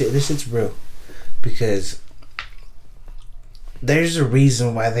 All this shit's real because there's a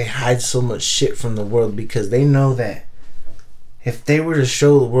reason why they hide so much shit from the world, because they know that if they were to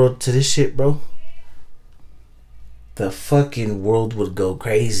show the world to this shit, bro, the fucking world would go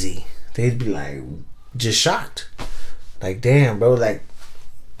crazy. They'd be like, just shocked. Like, damn, bro, like,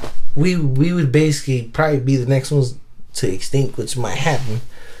 we would basically probably be the next ones to extinct, which might happen.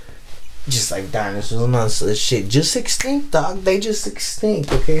 Just like dinosaurs and all this shit. Just extinct, dog. They just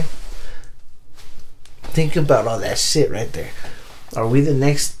extinct, okay? Think about all that shit right there. Are we the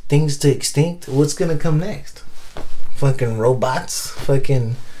next things to extinct? What's gonna come next? Fucking robots?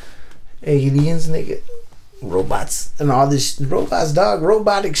 Fucking aliens, nigga? Robots and all this robots, dog.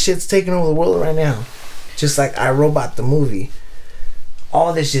 Robotic shit's taking over the world right now. Just like iRobot the movie.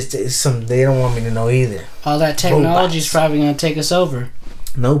 All this just is something they don't want me to know either. All that technology is probably gonna take us over.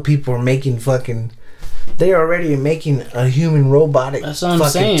 No, people are making fucking. They already making a human robotic. That's what I'm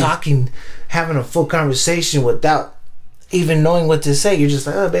fucking saying. Talking, having a full conversation without even knowing what to say. You're just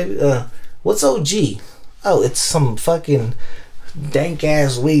like, oh baby, what's OG? Oh, it's some fucking dank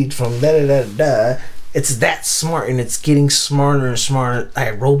ass weed from da da da da. It's that smart, and it's getting smarter and smarter.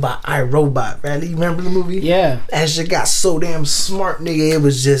 iRobot, man. You remember the movie? Yeah. That shit got so damn smart, nigga. It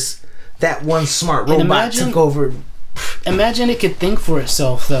was just that one smart robot took over. Imagine it could think for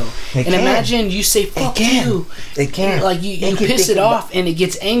itself, though. Imagine you say, fuck you. It can. Like, you piss it off, and it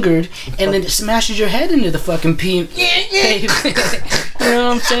gets angered, and then it smashes your head into the fucking pavement. You know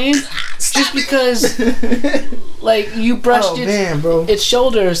what I'm saying? Just because, like, you brushed its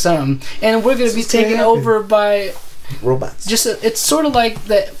shoulder or something, and we're gonna be taken over by robots. It's sort of like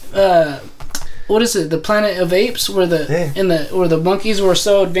that. What is it? The Planet of Apes, where where the monkeys were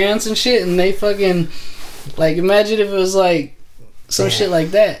so advanced and shit, and they fucking, like, imagine if it was like some shit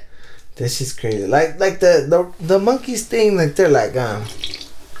like that. This is crazy. Like the monkeys thing. Like, they're like,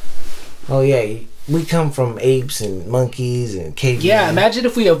 oh yeah, we come from apes and monkeys and cavemen. Yeah, imagine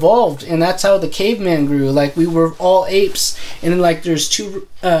if we evolved and that's how the caveman grew. Like, we were all apes, and then, like, there's two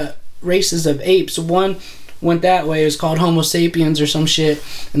races of apes. One went that way, it was called Homo sapiens or some shit,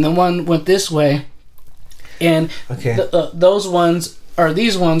 and then one went this way, and those ones, or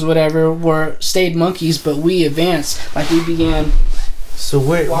these ones, whatever, stayed monkeys, but we advanced. Like, we began. So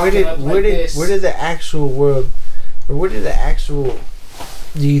where did the actual world, or where do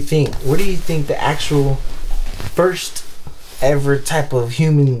you think the actual first ever type of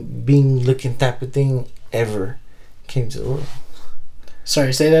human being looking type of thing ever came to the world?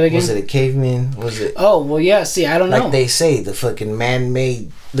 Sorry, say that again. Was it a caveman? Was it? Oh, well, yeah. See, I don't know. Like they say, the fucking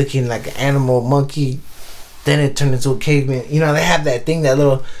man-made looking like an animal monkey, then it turned into a caveman. You know, they have that thing,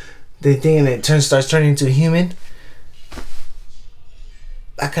 the thing, and it starts turning into a human.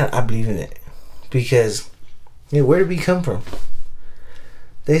 I believe in it, because where did we come from?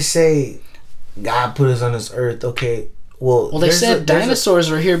 They say God put us on this earth. Okay, well they said dinosaurs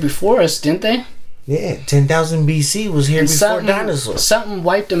were here before us, didn't they? Yeah, 10,000 BC was here before dinosaurs. Something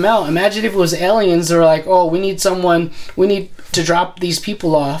wiped them out. Imagine if it was aliens. They're like, oh, we need to drop these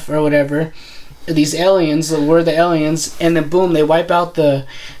people off or whatever. These aliens, we're the aliens, and then boom, they wipe out the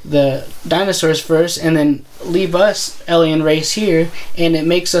dinosaurs first, and then leave us alien race here, and it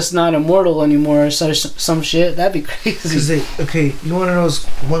makes us not immortal anymore, or some shit. That'd be crazy. You want to know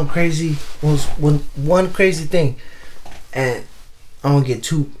one crazy thing, and I don't get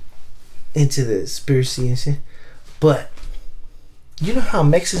too into the conspiracy and shit, but you know how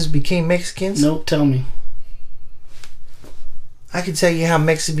Mexicans became Mexicans? Nope, tell me. I can tell you how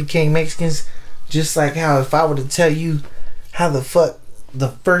Mexicans became Mexicans. Just like how if I were to tell you how the fuck the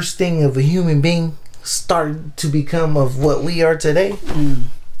first thing of a human being started to become of what we are today,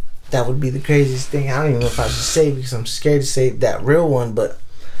 that would be the craziest thing. I don't even know if I should say it because I'm scared to say that real one, but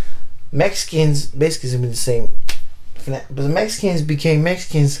Mexicans basically have been the same. But the Mexicans became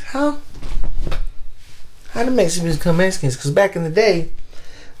Mexicans. How did Mexicans become Mexicans? Because back in the day,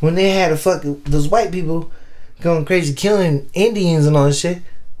 when they had those white people going crazy killing Indians and all that shit,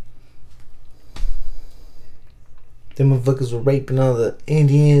 them motherfuckers were raping all the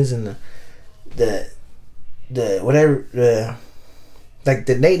Indians and the whatever, like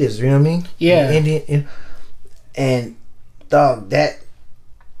the natives, you know what I mean? Yeah. The Indian, and dog, that.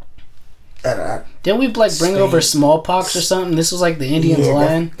 Didn't we like bring over smallpox or something? This was like the Indians'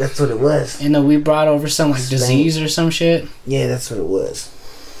 land. That's what it was. And then we brought over some like disease or some shit. Yeah, that's what it was.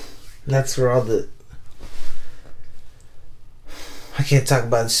 That's where all the. I can't talk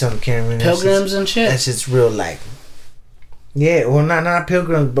about this on camera. Pilgrims and shit. That's just real life. Yeah, well, not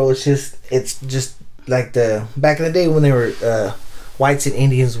pilgrims, bro. It's just like the back in the day when they were whites and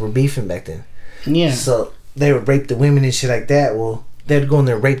Indians were beefing back then. Yeah. So they would rape the women and shit like that. Well, they'd go in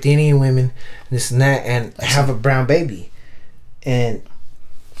there, rape the Indian women, this and that, and have a brown baby. And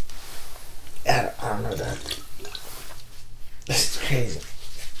I don't know that. That's crazy.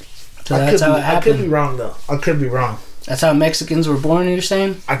 So that's how it happened. I could be wrong though. I could be wrong. That's how Mexicans were born, you're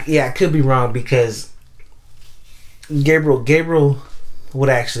saying? I could be wrong because Gabriel would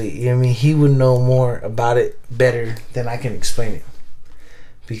actually, you know what I mean, he would know more about it better than I can explain it.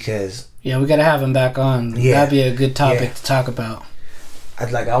 Because yeah, we gotta have him back on. Yeah, that'd be a good topic to talk about. I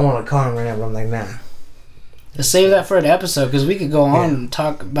want to call him right now, but I'm like, nah. Let's save that for an episode because we could go on and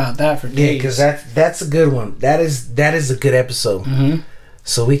talk about that for days. Yeah, because that's a good one. That is a good episode. Mm-hmm.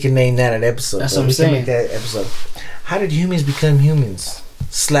 So we can name that an episode. That's what I'm saying. We can make that episode. How did humans become humans?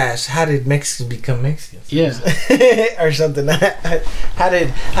 / how did Mexicans become Mexicans? Yeah. Or something. How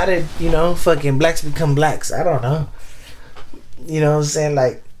did fucking blacks become blacks? I don't know. You know what I'm saying?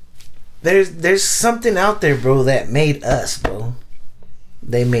 Like, there's something out there, bro, that made us, bro.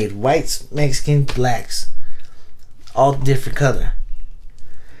 They made whites, Mexicans, blacks, all different color.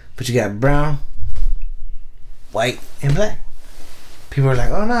 But you got brown, white, and black. People are like,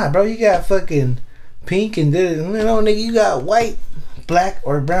 oh nah, bro, you got fucking pink and this. No, nigga, you got white, black,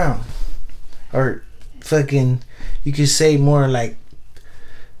 or brown. Or fucking, you could say more like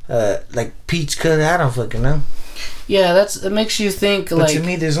peach color. I don't fucking know. Yeah, it makes you think. But to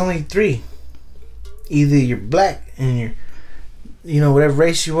me, there's only 3. Either you're black and you're, whatever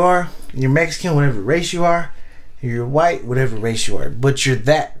race you are. You're Mexican, whatever race you are. You're white, whatever race you are. But you're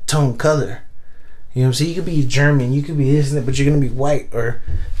that tone color. You know what I'm saying? You could be German, you could be this and that, but you're gonna be white or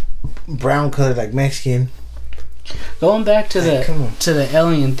brown color like Mexican. Going back to the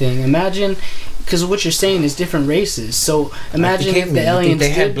alien thing, imagine, because what you're saying is different races. So imagine if the aliens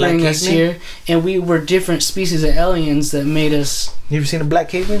did bring us here, and we were different species of aliens that made us. You ever seen a black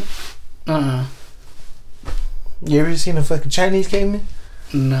caveman? You ever seen a fucking Chinese caveman?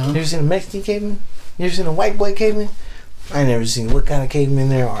 No. You ever seen a Mexican caveman? You ever seen a white boy caveman? I ain't never seen what kind of cavemen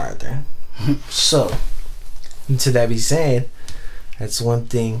there are out there. So, to that be said, that's one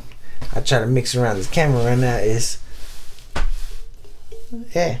thing I try to mix around this camera right now is,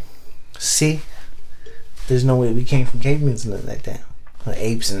 see, there's no way we came from cavemen and nothing like that, or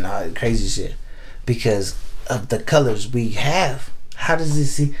apes and all that crazy shit, because of the colors we have. How does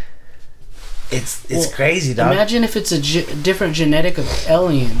this see? It's crazy, dog. Imagine if it's a different genetic of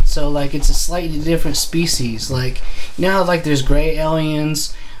alien. So like it's a slightly different species. Like you know how like there's gray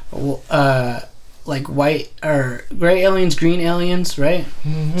aliens, like white or gray aliens, green aliens, right?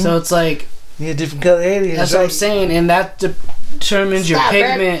 Mm-hmm. So it's like different color aliens. That's what I'm saying, and that determines your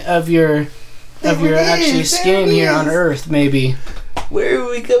pigment of your actually skin here on Earth, maybe. Where are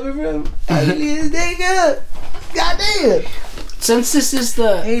we coming from? Aliens, nigga. Goddamn. Since this is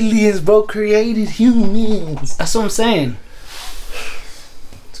the aliens, bro, created humans. That's what I'm saying.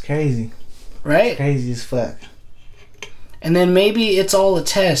 It's crazy, right? It's crazy as fuck. And then maybe it's all a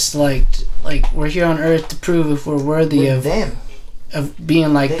test, like we're here on Earth to prove if we're worthy of them, of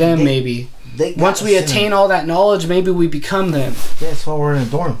being like them. Maybe once we attain all that knowledge, maybe we become them. Yeah, that's why we're in a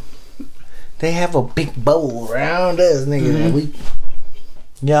dorm. They have a big bowl around us, nigga.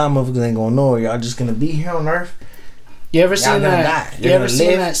 Mm-hmm. Y'all motherfuckers ain't gonna know. Y'all just gonna be here on Earth. You ever seen that? You ever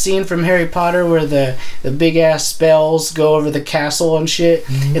seen that scene from Harry Potter where the big ass spells go over the castle and shit?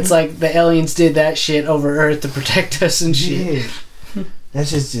 Mm-hmm. It's like the aliens did that shit over Earth to protect us and shit. Yeah.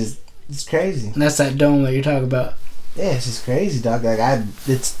 That's just it's crazy. And that's that dome that you're talking about. Yeah, it's just crazy, dog. Like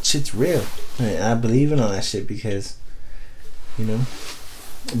shit's real. I believe in all that shit because,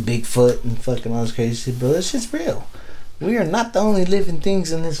 Bigfoot and fucking all this crazy shit, bro. This shit's real. We are not the only living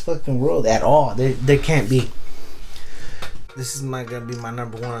things in this fucking world at all. There can't be. This is gonna be my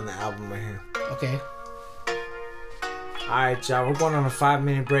number 1 on the album right here. Okay. Alright, y'all. We're going on a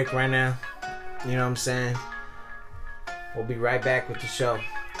 5-minute break right now. You know what I'm saying? We'll be right back with the show.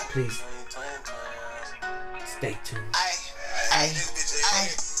 Please stay tuned. I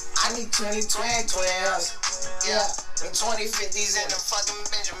need 2012. Yeah. And 2050s in the fucking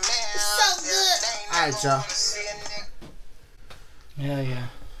Benjamin. It's so good. Alright, y'all. Yeah.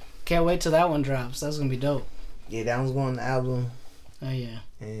 Can't wait till that one drops. That's gonna be dope. Yeah, that one's going on the album. Oh, yeah.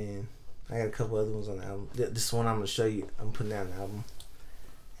 And I got a couple other ones on the album. This one I'm going to show you. I'm putting down the album.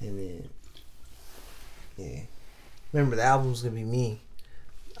 And then, yeah. Remember, the album's going to be me.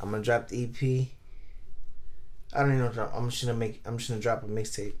 I'm going to drop the EP. I don't even know. I'm just going to drop a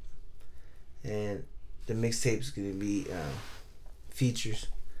mixtape. And the mixtape's going to be features.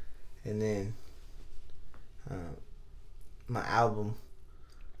 And then my album.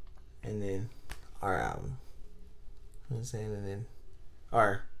 And then our album. You know what I'm saying? And then,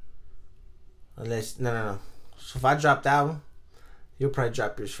 no. So if I drop the album, you'll probably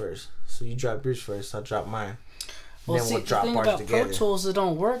drop yours first. So you drop yours first, I'll drop mine. Well, then see, we'll drop the thing about together. Pro Tools, it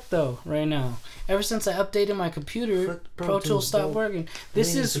don't work though right now. Ever since I updated my computer, Pro Tools stopped working.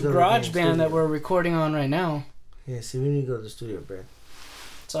 This is GarageBand that we're recording on right now. Yeah, see, we need to go to the studio, bro.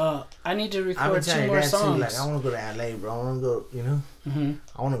 So I need to record 2 more songs. Too, like, I want to go to LA, bro. I want to go, Mm-hmm.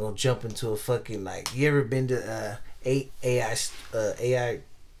 I want to go jump into a fucking you ever been to AI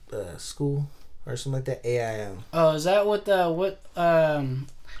school or something like that? AI. Oh, is that what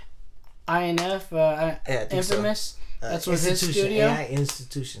INF, Infamous. So. That's what his studio. AI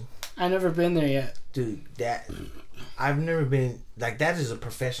Institution. I never been there yet, dude. I've never been like that. Is a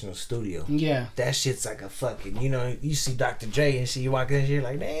professional studio. Yeah, that shit's like a fucking. You see Dr. Dre and you walk in here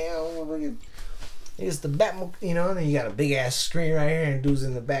like, damn, it's the Batman. And then you got a big ass screen right here and dudes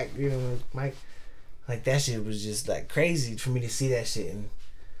in the back. Mike. Like that shit was just like crazy for me to see that shit, and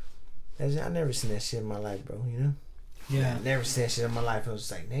I've never seen that shit in my life, bro. Yeah, I never seen that shit in my life. I was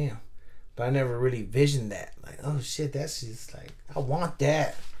just like, damn, but I never really visioned that. Like, oh shit, that's just like I want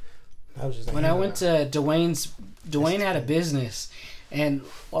that. I was just like, when I went to Dwayne had a business, and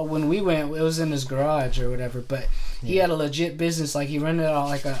when we went, it was in his garage or whatever. But he had a legit business. Like he rented out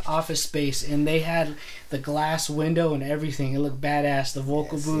like an office space, and they had the glass window and everything. It looked badass. The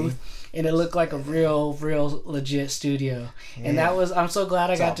vocal booth. And it looked like a real legit studio. Yeah. And that was, I'm so glad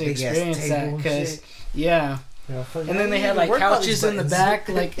I got to experience that. Because, and then they had like couches in the back.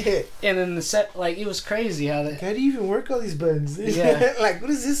 Like, and then the set, like, it was crazy how that. How do you even work all these buttons? Yeah. Like, what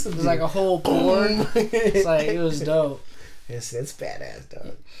is this? It was like a whole board. It's like, it was dope. Yes, that's badass,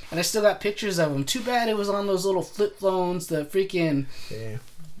 dog. And I still got pictures of them. Too bad it was on those little flip phones, the freaking.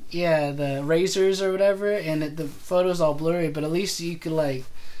 Yeah, the razors or whatever. And the photo's all blurry. But at least you could, like.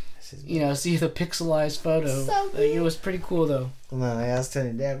 See the pixelized photo. So like, it was pretty cool though. No, I was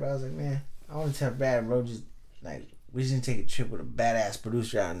telling Dad, bro, I was like, man, I want to tell Brad, bro, just like we just need to take a trip with a badass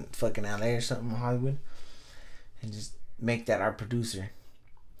producer out in fucking LA or something in Hollywood, and just make that our producer.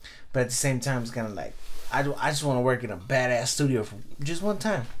 But at the same time, it's kind of like I just want to work in a badass studio for just one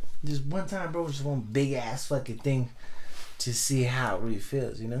time, bro. Just one big ass fucking thing to see how it really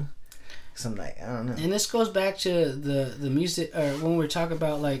feels, So I'm like, I don't know. And this goes back to the music, or when we're talking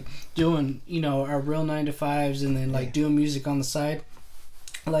about like doing, our real 9-to-5s and then like doing music on the side.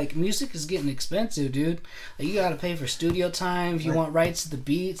 Like music is getting expensive, dude. Like you gotta pay for studio time if you want rights to the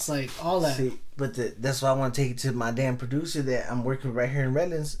beats, like all that. See, but that's why I want to take it to my damn producer that I'm working right here in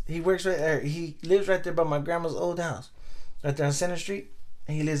Redlands. He works right there. He lives right there by my grandma's old house, right there on Center Street.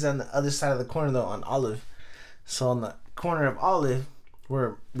 And he lives on the other side of the corner though, on Olive. So on the corner of Olive.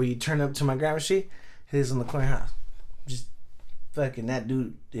 Where you turn up to my grandma's street, he lives on the corner house. Just fucking that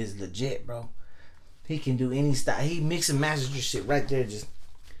dude is legit, bro. He can do any style. He mix and matches your shit right there. Just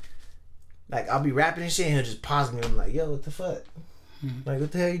like I'll be rapping and shit, and he'll just pause me. I'm like, yo, what the fuck? Like,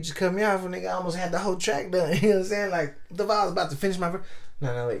 what the hell you just cut me off when nigga almost had the whole track done? You know what I'm saying? Like, the I was about to finish my verse.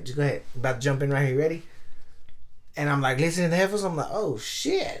 No, wait, just go ahead. About to jump in right here, ready? And I'm like listening to the headphones. I'm like, oh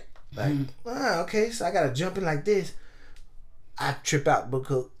shit. Like, okay, so I gotta jump in like this. I trip out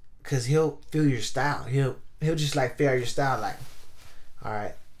because he'll feel your style. He'll just like feel your style. Like, all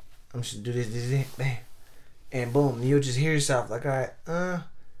right, I'm just do this, bam, and boom. You'll just hear yourself like, all right, nah,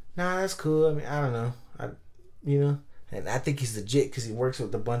 that's cool. I mean, I don't know, And I think he's legit because he works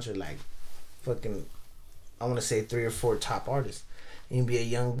with a bunch of like, fucking, I want to say 3 or 4 top artists. NBA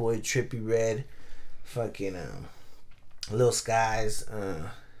YoungBoy, Trippie Redd, fucking Lil Skies,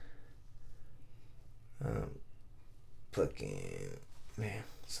 fucking man,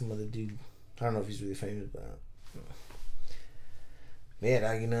 some other dude. I don't know if he's really famous, but yeah,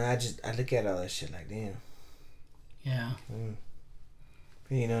 dog, I look at all that shit like, damn. Yeah. And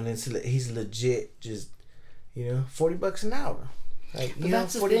then he's legit, just $40 an hour. Like, but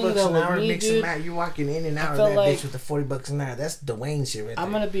that's $40 an hour mix and match. You're walking in and out of that like, bitch with the $40 an hour. That's Dwayne shit right there.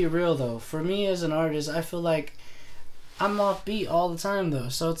 I'm gonna be real though. For me as an artist, I feel like I'm off beat all the time though.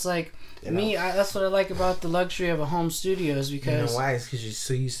 So it's like that's what I like about the luxury of a home studio is because. You know why? It's because you're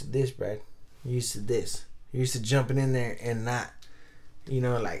so used to this, Brad. You're used to this. You're used to jumping in there and not,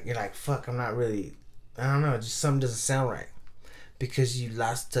 like you're like, fuck, I'm not really. I don't know. Just something doesn't sound right because you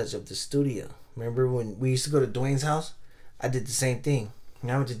lost touch of the studio. Remember when we used to go to Dwayne's house? I did the same thing.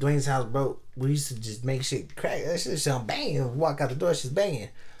 When I went to Dwayne's house, bro, we used to just make shit crack. That shit sound banging. Walk out the door, shit's banging.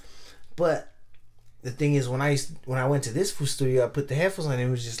 But the thing is, when I went to this food studio, I put the headphones on. It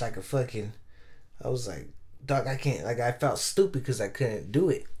was just like a fucking. I was like, dog, I can't. Like, I felt stupid because I couldn't do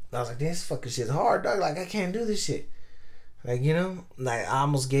it. I was like, this fucking shit's hard, dog. Like, I can't do this shit. Like, like I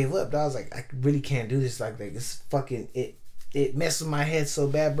almost gave up. Dog. I was like, I really can't do this. Like it's fucking it messed with my head so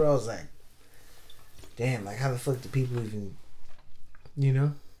bad, bro. I was like, damn. Like, how the fuck do people even,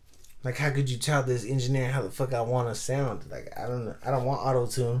 like, how could you tell this engineer how the fuck I want to sound? Like, I don't know. I don't want auto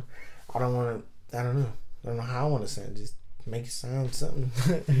tune. I don't want to. I don't know. I don't know how I want to sound. Just make it sound something.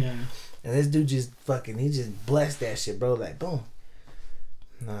 Yeah. And this dude just fucking, he just blessed that shit, bro. Like, boom.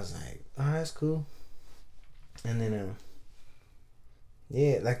 And I was like, oh, that's cool. And then,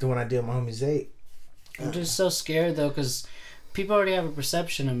 yeah, like the one I did with my homie Zay. I'm just so scared, though, because people already have a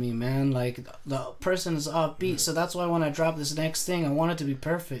perception of me, man. Like, the person is offbeat, so that's why when I drop this next thing, I want it to be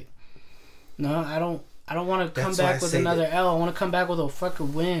perfect. No, I don't want to come back with another L. I want to come back with a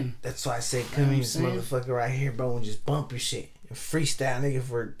fucking win. That's why I say come in this motherfucker right here, bro, and just bump your shit and freestyle, nigga,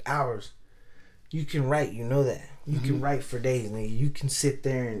 for hours. You can write, you know that. You can write for days, nigga. You can sit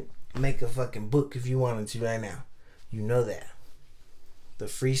there and make a fucking book if you wanted to right now. You know that. The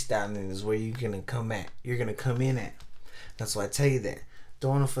freestyling is where you're gonna come at. You're gonna come in at. That's why I tell you that.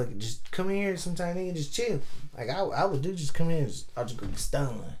 Don't wanna fucking just come in here sometime, nigga, just chill. Like I would do, just come in and I'll just go get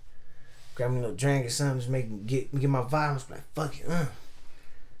stoned. Like, grab me a little drink or something, just get my vibes, like fuck it,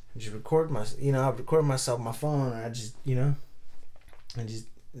 just record myself. You know, I record myself on my phone, and I just,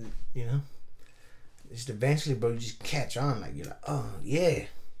 just eventually, bro, you just catch on. Like, you're like, oh yeah,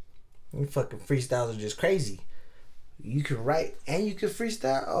 your fucking freestyles are just crazy. You can write and you can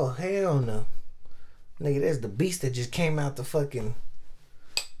freestyle. Oh hell no, nigga, there's the beast that just came out the fucking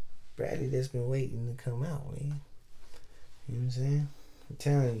Bradley that's been waiting to come out, man. You know what I'm saying? I'm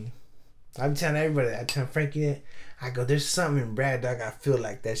telling you. I'm telling everybody. I tell Frankie that. I go, there's something in Brad, dog. I feel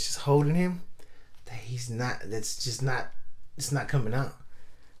like that's just holding him. That he's not. That's just not. It's not coming out.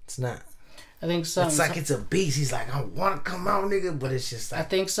 It's not. I think something. It's like it's a beast. He's like, I want to come out, nigga, but it's just like. I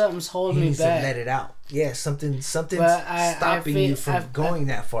think something's holding me back. He needs to let it out. Yeah, something's stopping you from going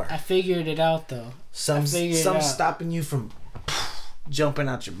that far. I figured it out though. Something's stopping you from jumping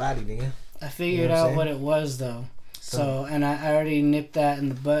out your body, nigga. I figured out what it was though. So and I already nipped that in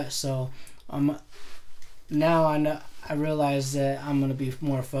the butt. So now I know. I realize that I'm gonna be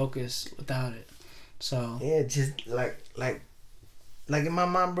more focused without it. So yeah, just like in my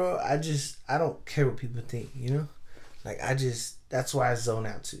mind, bro. I don't care what people think. You know, like that's why I zone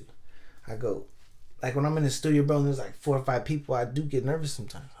out too. I go, like when I'm in the studio, bro, and there's like 4 or 5 people, I do get nervous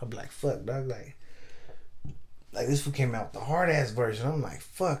sometimes. I'll be like, fuck, dog, like this fool came out with the hard ass version. I'm like,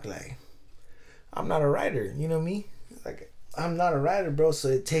 fuck, like I'm not a writer. You know me? Like I'm not a writer, bro. So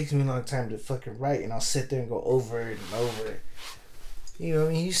it takes me a long time to fucking write, and I'll sit there and go over it and over it. You know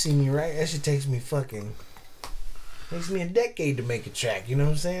what I mean? You see me write, that shit takes me a decade to make a track. You know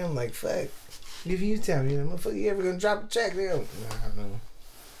what I'm saying? I'm like, fuck. If you tell me, motherfucker, you ever gonna drop a track? They go, nah, no.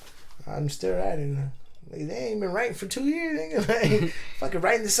 I'm still writing. Like, they ain't been writing for 2 years. They ain't like, fucking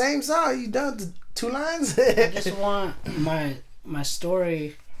writing the same song. You done the 2 lines? I just want my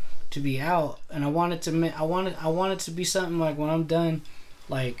story to be out, and I want it to be something like when I'm done,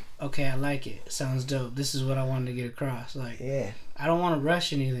 like, okay, I like it. It sounds dope. This is what I wanted to get across. Like, yeah. I don't want to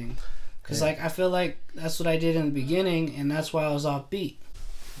rush anything. Because, like, I feel like that's what I did in the beginning, and that's why I was offbeat.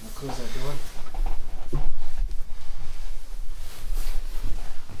 I'll close that door.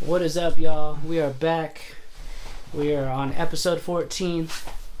 What is up, y'all? We are back. We are on episode 14,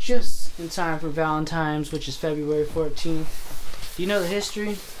 just in time for Valentine's, which is February 14th. Do you know the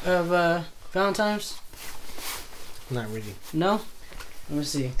history of Valentine's? Not really. No? Let me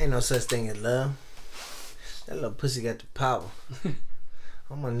see. Ain't no such thing as love. That little pussy got the power.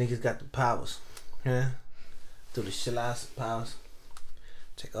 All my niggas got the powers. Yeah? Do the shit powers.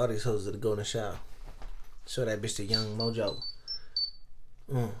 Take all these hoes to the golden shower. Show that bitch the young mojo.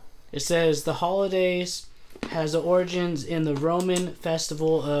 It says the holidays has origins in the Roman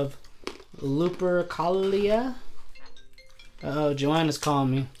festival of Lupercalia. Uh-oh, Joanna's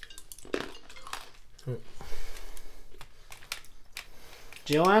calling me.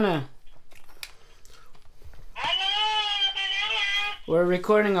 Joanna. We're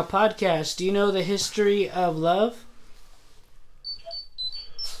recording a podcast. Do you know the history of love?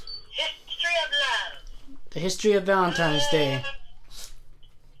 History of love. The history of Valentine's Day.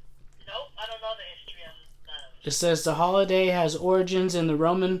 Nope, I don't know the history of love. It says the holiday has origins in the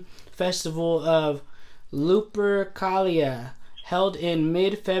Roman festival of Lupercalia, held in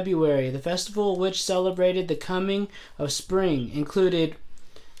mid-February. The festival, which celebrated the coming of spring, included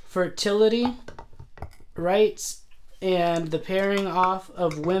fertility rites and the pairing off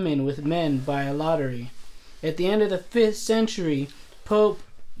of women with men by a lottery. At the end of the 5th century, Pope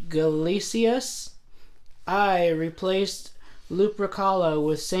Gelasius I replaced Lupercalia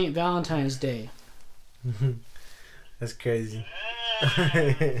with St. Valentine's Day. That's crazy.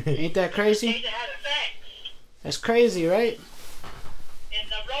 Ain't that crazy? That's crazy, right? In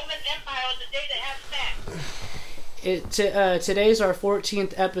the Roman Empire, the day they have sex. Today's our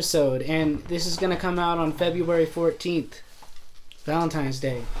 14th episode, and this is going to come out on February 14th, Valentine's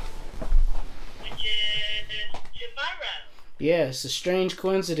Day. Which is tomorrow. Yes, a strange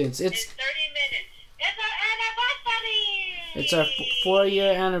coincidence. It's 30 minutes. It's It's our anniversary! our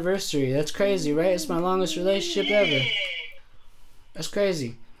 4-year anniversary. That's crazy, right? It's my longest relationship ever. That's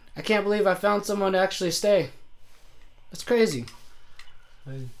crazy. I can't believe I found someone to actually stay. That's crazy.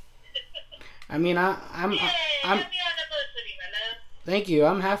 I mean, I'm happy anniversary, my love. Thank you.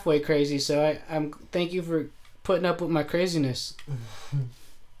 I'm halfway crazy, so I'm thank you for putting up with my craziness.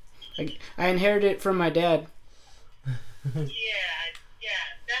 I inherited it from my dad. Yeah, definitely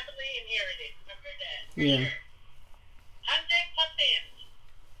inherited. Remember that. For Yeah. Sure.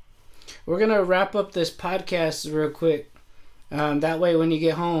 100%. We're gonna wrap up this podcast real quick. That way, when you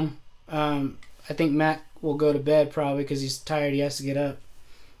get home, I think Matt will go to bed probably because he's tired. He has to get up,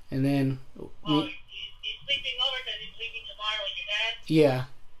 and then. Oh, he's sleeping over because he's leaving tomorrow with your dad? Yeah.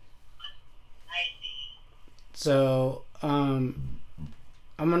 I see. So, I'm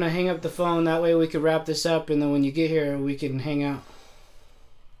gonna hang up the phone. That way, we can wrap this up, and then when you get here, we can hang out.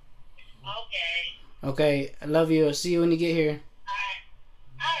 Okay. Okay. I love you. I'll see you when you get here.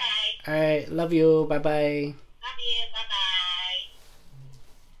 Alright. All right. Love you. Bye bye. Love you. Bye-bye.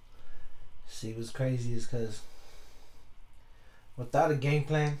 See, what's crazy is because without a game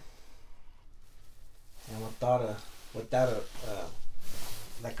plan and without a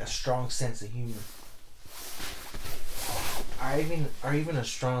like a strong sense of humor, or even a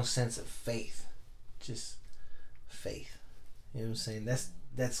strong sense of faith, just faith. You know what I'm saying?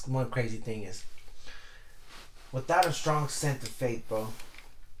 That's one crazy thing is without a strong sense of faith, bro.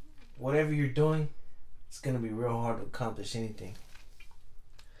 Whatever you're doing, it's gonna be real hard to accomplish anything.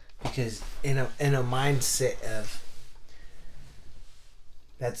 Because in a mindset of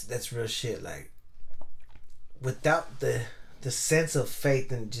that's real shit. Like without the sense of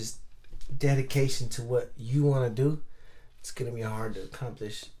faith and just dedication to what you want to do, it's gonna be hard to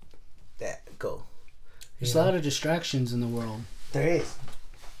accomplish that goal. There's a lot of distractions in the world. There is.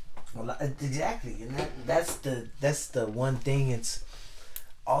 Well, exactly, and that's the one thing. It's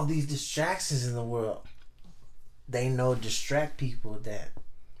all these distractions in the world. They distract people that.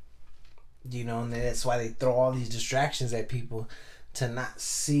 And that's why they throw all these distractions at people to not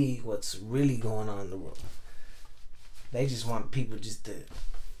see what's really going on in the world. They just want people just to.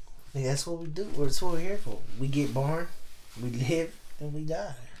 That's what we do. That's what we're here for. We get born, we live, and we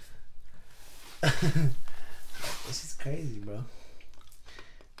die. This is crazy, bro.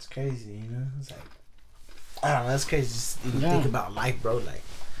 It's crazy, It's like I don't know. That's crazy. Just even think about life, bro. Like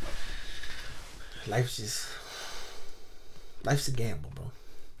life's a gamble, bro.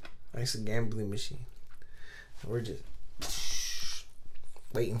 Life's a gambling machine. We're just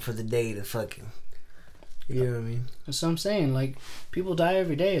waiting for the day to fucking. You know what I mean? That's what I'm saying. Like, people die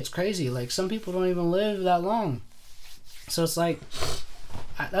every day. It's crazy. Like, some people don't even live that long. So it's like,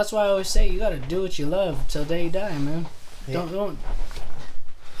 that's why I always say you gotta do what you love till day you die, man. Yeah. Don't.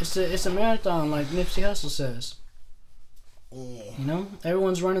 It's a marathon, like Nipsey Hussle says. Yeah.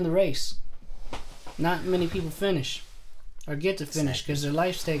 Everyone's running the race. Not many people finish. Or get to finish because their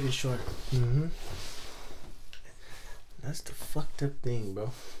life's taken short. Mm-hmm. That's the fucked up thing,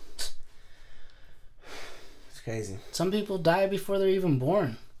 bro. It's crazy. Some people die before they're even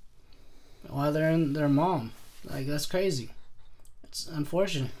born. While they're in their mom. Like, that's crazy. It's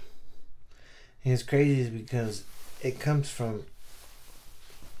unfortunate. And it's crazy because it comes from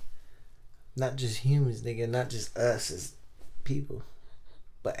not just humans, nigga, not just us as people,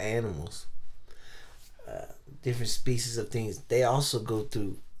 but animals. Different species of things, they also go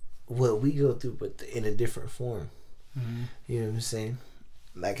through what we go through, but in a different form. Mm-hmm. You know what I'm saying?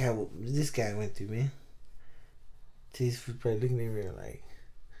 Like how this guy went through, man. He's probably looking at me like,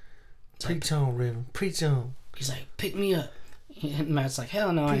 preach on, Reverend, preach on. He's like, pick me up. And Matt's like,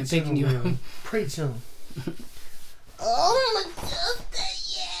 hell no, I ain't Preach picking you up. Preach on. Oh my God,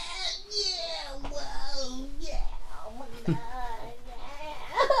 yeah, whoa, yeah, oh my God,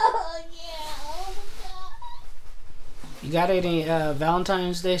 You got any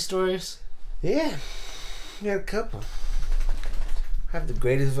Valentine's Day stories? Yeah, we had a couple. I have the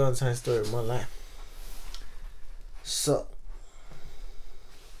greatest Valentine's story of my life. So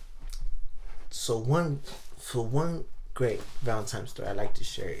one great Valentine's story I like to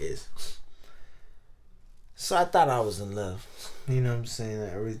share is. So I thought I was in love. You know what I'm saying?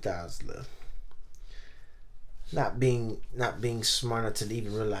 I really thought I was in love. Not being smart enough to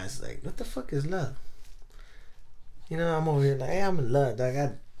even realize, like, what the fuck is love? I'm over here like, hey, I'm in love, dog.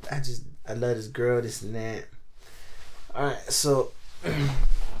 I love this girl, this and that. Alright, so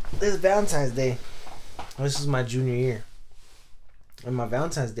this Valentine's Day. This is my junior year. And my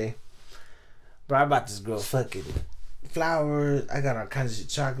Valentine's Day, bro, I bought this girl fucking flowers. I got all kinds of shit,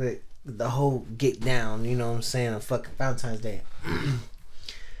 chocolate, the whole get down, you know what I'm saying, on fucking Valentine's Day.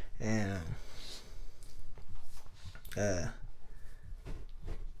 And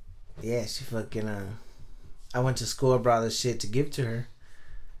yeah, she fucking I went to school, I brought this shit to give to her,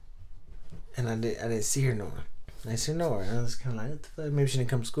 and I didn't see her nowhere. I see her nowhere. And I was kind of like, what the fuck? Maybe she didn't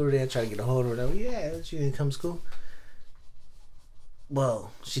come to school today. I tried to get a hold of her. Yeah, she didn't come to school.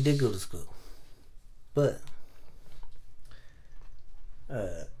 well, she did go to school, but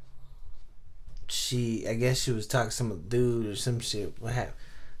I guess she was talking to some dude or some shit. What happened?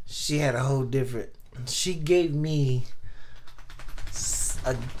 She had a whole different. She gave me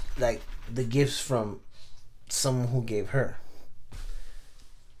the gifts from someone who gave her,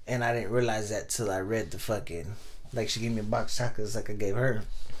 and I didn't realize that till I read the fucking. Like, she gave me a box of chocolates like I gave her.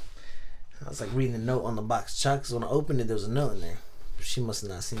 I was like reading the note on the box of chocolates. When I opened it, there was a note in there. She must have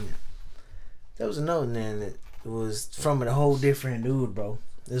not seen it. There was a note in there, and it was from a whole different dude, bro.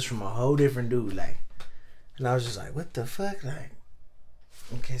 This is from a whole different dude, like. And I was just like, what the fuck? Like,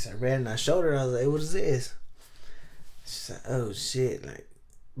 in case I read it and I showed her, I was like, what is this? She's like, oh shit. Like,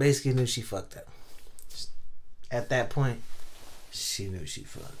 basically knew she fucked up. At that point, she knew she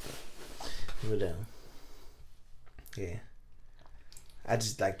fucked up. But, yeah. I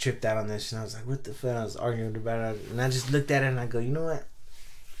just, like, tripped out on this, and I was like, what the fuck? I was arguing about it, and I just looked at it, and I go, you know what?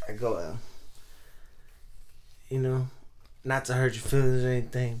 I go, you know, not to hurt your feelings or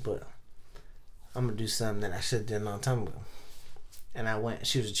anything, but I'm gonna do something that I should have done a long time ago. And I went.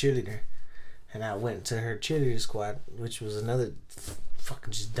 She was a cheerleader, and I went to her cheerleader squad, which was another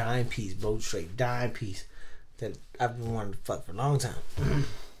fucking just dime piece, bro, straight dime piece that I've been wanting to fuck for a long time.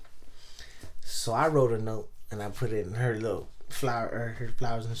 So I wrote a note and I put it in her little her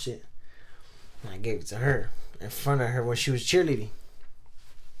flowers and shit, and I gave it to her in front of her when she was cheerleading.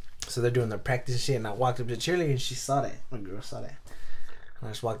 So they're doing their practice and shit, and I walked up to the cheerleader and she saw that. My girl saw that. And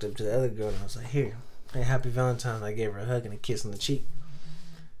I just walked up to the other girl and I was like, here, hey, happy Valentine's. I gave her a hug and a kiss on the cheek.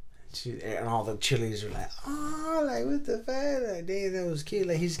 And all the cheerleaders were like, oh, like, what the fuck? Like, damn, that was cute.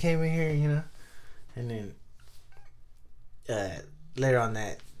 Like, he just came in here, you know. And then later on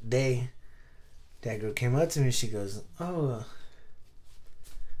that day, that girl came up to me and she goes, oh,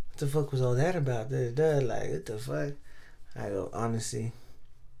 what the fuck was all that about? Like, what the fuck? I go, honestly,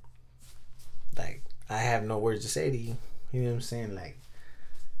 like, I have no words to say to you. You know what I'm saying? Like,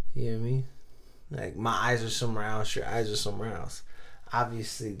 you know what I mean? Like, my eyes are somewhere else, your eyes are somewhere else.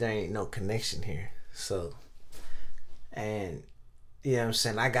 Obviously, there ain't no connection here. So, and, you know what I'm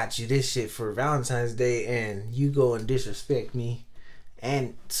saying? I got you this shit for Valentine's Day, and you go and disrespect me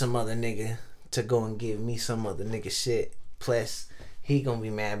and some other nigga to go and give me some other nigga shit. Plus, he gonna be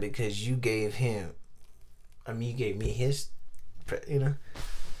mad because you gave him, you gave me his, you know?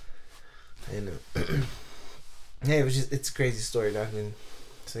 And, yeah, it was just, it's a crazy story, dog. And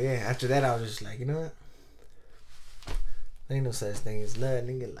so, yeah, after that, I was just like, you know what? There ain't no such thing as love,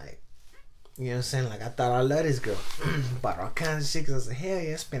 nigga. Like, you know what I'm saying? Like, I thought I loved this girl. Bought all kinds of shit, because I was like, hell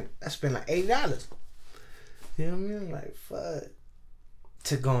yeah, I spent like $8. You know what I mean? Like, fuck.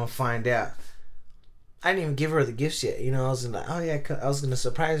 To go and find out. I didn't even give her the gifts yet. You know, I was like, oh yeah, I was going to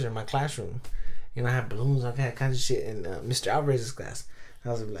surprise her in my classroom. You know, I had balloons, I had kinds of shit in Mr. Alvarez's class. I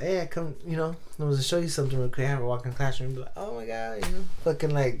was like, hey, come, you know, I was to show you something real quick. I have her walk in the classroom and be like, oh my god, you know,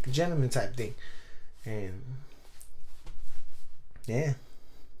 fucking like gentleman type thing. And yeah,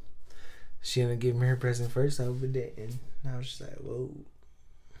 she ended up giving me her present first. I opened it and I was just like, whoa,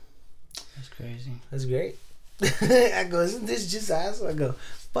 that's crazy. That's great. I go, isn't this just awesome? I go,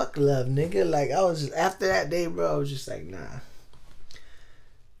 fuck love, nigga. Like, I was just, after that day, bro, I was just like, nah.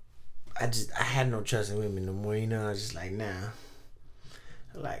 I had no trust in women no more, you know. I was just like, nah.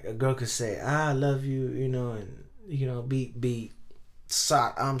 Like, a girl could say, I love you, you know, and, you know, be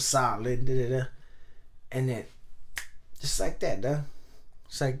solid, I'm solid, da-da-da. And then, just like that, dog.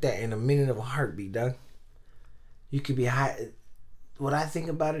 Just like that, in a minute of a heartbeat, dog. You could be high. What I think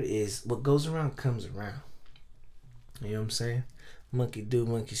about it is, what goes around comes around. You know what I'm saying? Monkey do,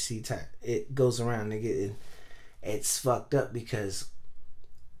 monkey see type. It goes around, nigga. And it's fucked up because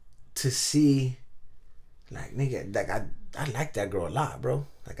to see, like, nigga, like, I like that girl a lot, bro.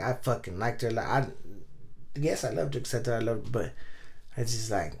 Like, I fucking liked her a lot. I guess I loved her, except that I loved her, but I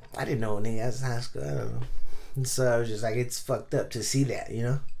just, like, I didn't know a nigga as high school. I don't know. And so I was just like, it's fucked up to see that, you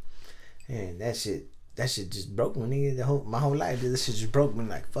know? And that shit just broke me, nigga. My whole life, this shit just broke me.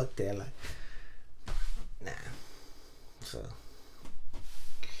 Like, fuck that. Like, nah. So,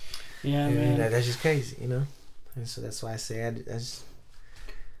 yeah, man. That's just crazy, you know? And so that's why I say I just...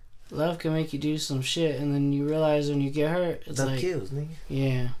 Love can make you do some shit, and then you realize when you get hurt, it's love like... kills, nigga.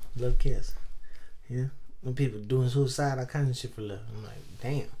 Yeah. Love kills. Yeah? When people doing suicide, all kinds of shit for love. I'm like,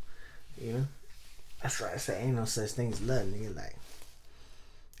 damn. You know? That's why I say ain't no such thing as love, nigga. Like,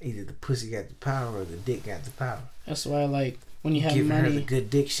 either the pussy got the power or the dick got the power. That's why, like, when you have giving money... her the good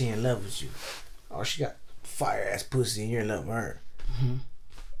dick, she in love with you. Or she got fire-ass pussy and you're in love with her. Mm-hmm.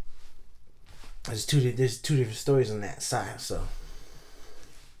 There's two different stories on that side, so...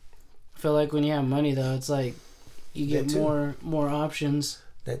 I feel like when you have money, though, it's like you get more options.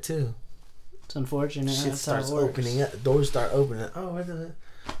 That too. It's unfortunate. Shit starts opening up. Doors start opening up. Oh, what the?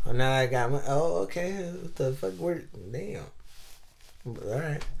 Oh, now I got my. Oh, okay. What the fuck? Where? Damn. All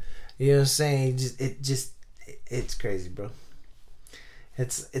right. You know what I'm saying? It's crazy, bro.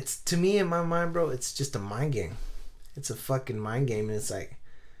 It's to me in my mind, bro. It's just a mind game. It's a fucking mind game, and it's like,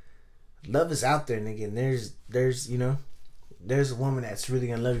 love is out there, nigga. And there's you know, there's a woman that's really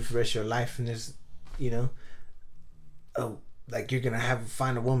gonna love you for the rest of your life, and there's, you know, like you're gonna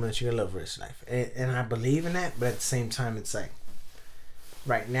find a woman that you're gonna love for the rest of your life, and I believe in that. But at the same time, it's like,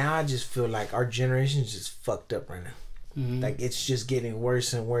 right now, I just feel like our generation is just fucked up right now. Mm-hmm. Like it's just getting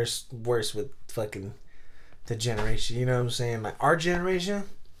worse and worse with fucking the generation. You know what I'm saying? Like our generation.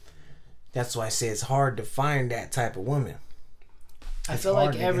 That's why I say it's hard to find that type of woman. I feel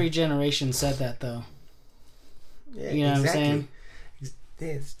like every generation said that though. Yeah, you know exactly. What I'm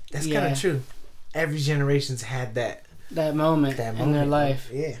saying? That's kind of true. Every generation's had that moment in their life.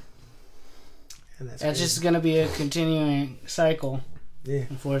 Yeah. And that's just gonna be a continuing cycle. Yeah.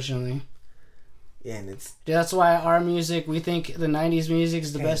 Unfortunately. Yeah, and that's why our music, we think the 90s music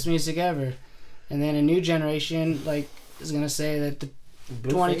is the best music ever. And then a new generation like is gonna say that the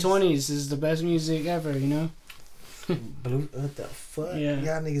 2020s is the best music ever, you know? What the fuck? Yeah.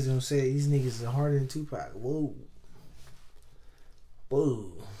 Y'all niggas gonna say these niggas are harder than Tupac. Whoa.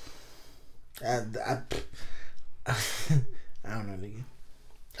 I don't know, nigga.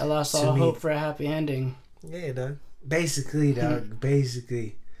 I lost all hope for a happy ending. Yeah, dog. Basically,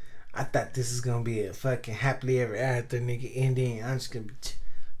 basically, I thought this is gonna be a fucking happily ever after, nigga, ending. I'm just gonna be,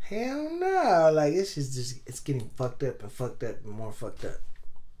 hell no. Like, it's just it's getting fucked up and more fucked up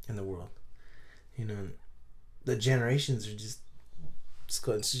in the world. You know, the generations are just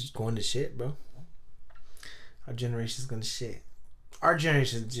going to shit, bro. Our generation's going to shit. Our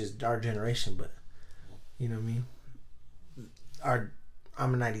generation is just our generation, but you know what I mean?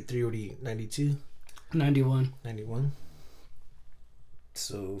 I'm a 93, what are you, 92? 91. 91.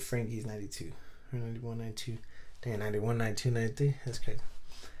 So Frankie's 92. 91, 92. Damn, 91, 92, 93. That's crazy.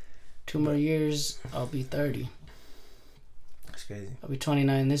 2 more years, I'll be 30. That's crazy. I'll be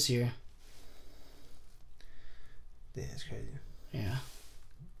 29 this year. Yeah, that's crazy. Yeah.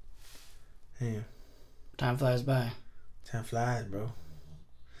 Damn. Time flies by. Time flies, bro.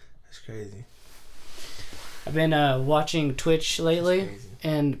 That's crazy. I've been watching Twitch lately,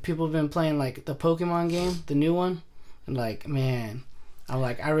 and people have been playing like the Pokemon game, the new one, and like, man, I'm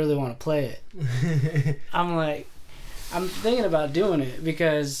like, I really want to play it. I'm thinking about doing it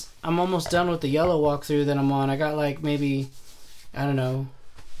because I'm almost done with the yellow walkthrough that I'm on. I got like maybe, I don't know,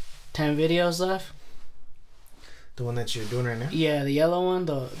 10 videos left. The one that you're doing right now? Yeah, the yellow one,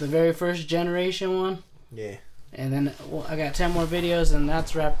 the very first generation one. Yeah. And then I got 10 more videos, and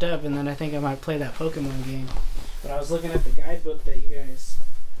that's wrapped up. And then I think I might play that Pokemon game. But I was looking at the guidebook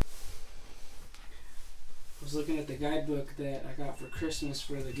that I got for Christmas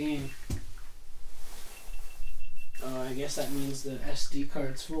for the game. I guess that means the SD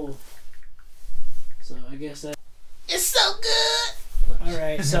card's full. So I guess that. It's so good!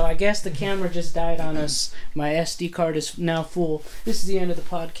 Alright, so I guess the camera just died on us. My SD card is now full. This is the end of the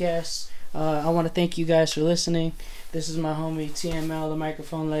podcast. I want to thank you guys for listening. This is my homie TML, the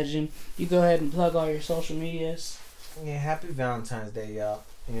microphone legend. You go ahead and plug all your social medias. Yeah, happy Valentine's Day, y'all.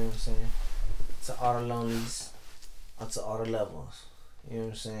 You know what I'm saying? To all the lonelies, to all the loved ones. You know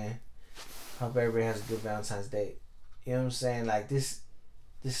what I'm saying? Hope everybody has a good Valentine's Day. You know what I'm saying? Like this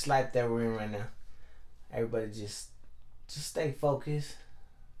life that we're in right now. Everybody just stay focused,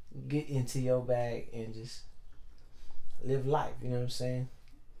 get into your bag, and just live life. You know what I'm saying?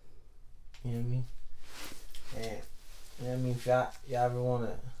 You know what I mean? And you know what I mean? If y'all ever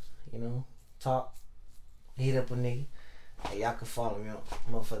wanna, talk, hit up a nigga, hey, y'all can follow me on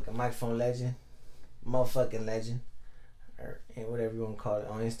motherfucking microphone legend, motherfucking legend, or whatever you wanna call it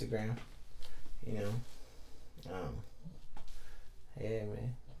on Instagram. Yeah,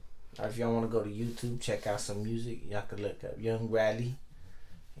 man. Or if y'all wanna go to YouTube, check out some music, y'all can look up Young Bradley,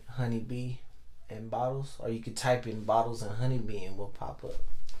 Honeybee, and Bottles, or you could type in Bottles and Honeybee and we'll pop up.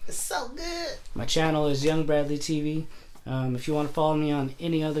 It's so good. My channel is Young Bradley TV. If you want to follow me on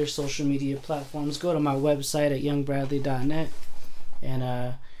any other social media platforms, go to my website at youngbradley.net.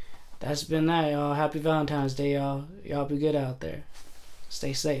 And that's been that, y'all. Happy Valentine's Day, y'all. Y'all be good out there.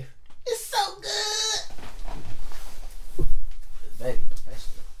 Stay safe. It's so good. Very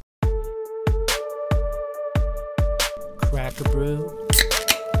professional. Crack a brew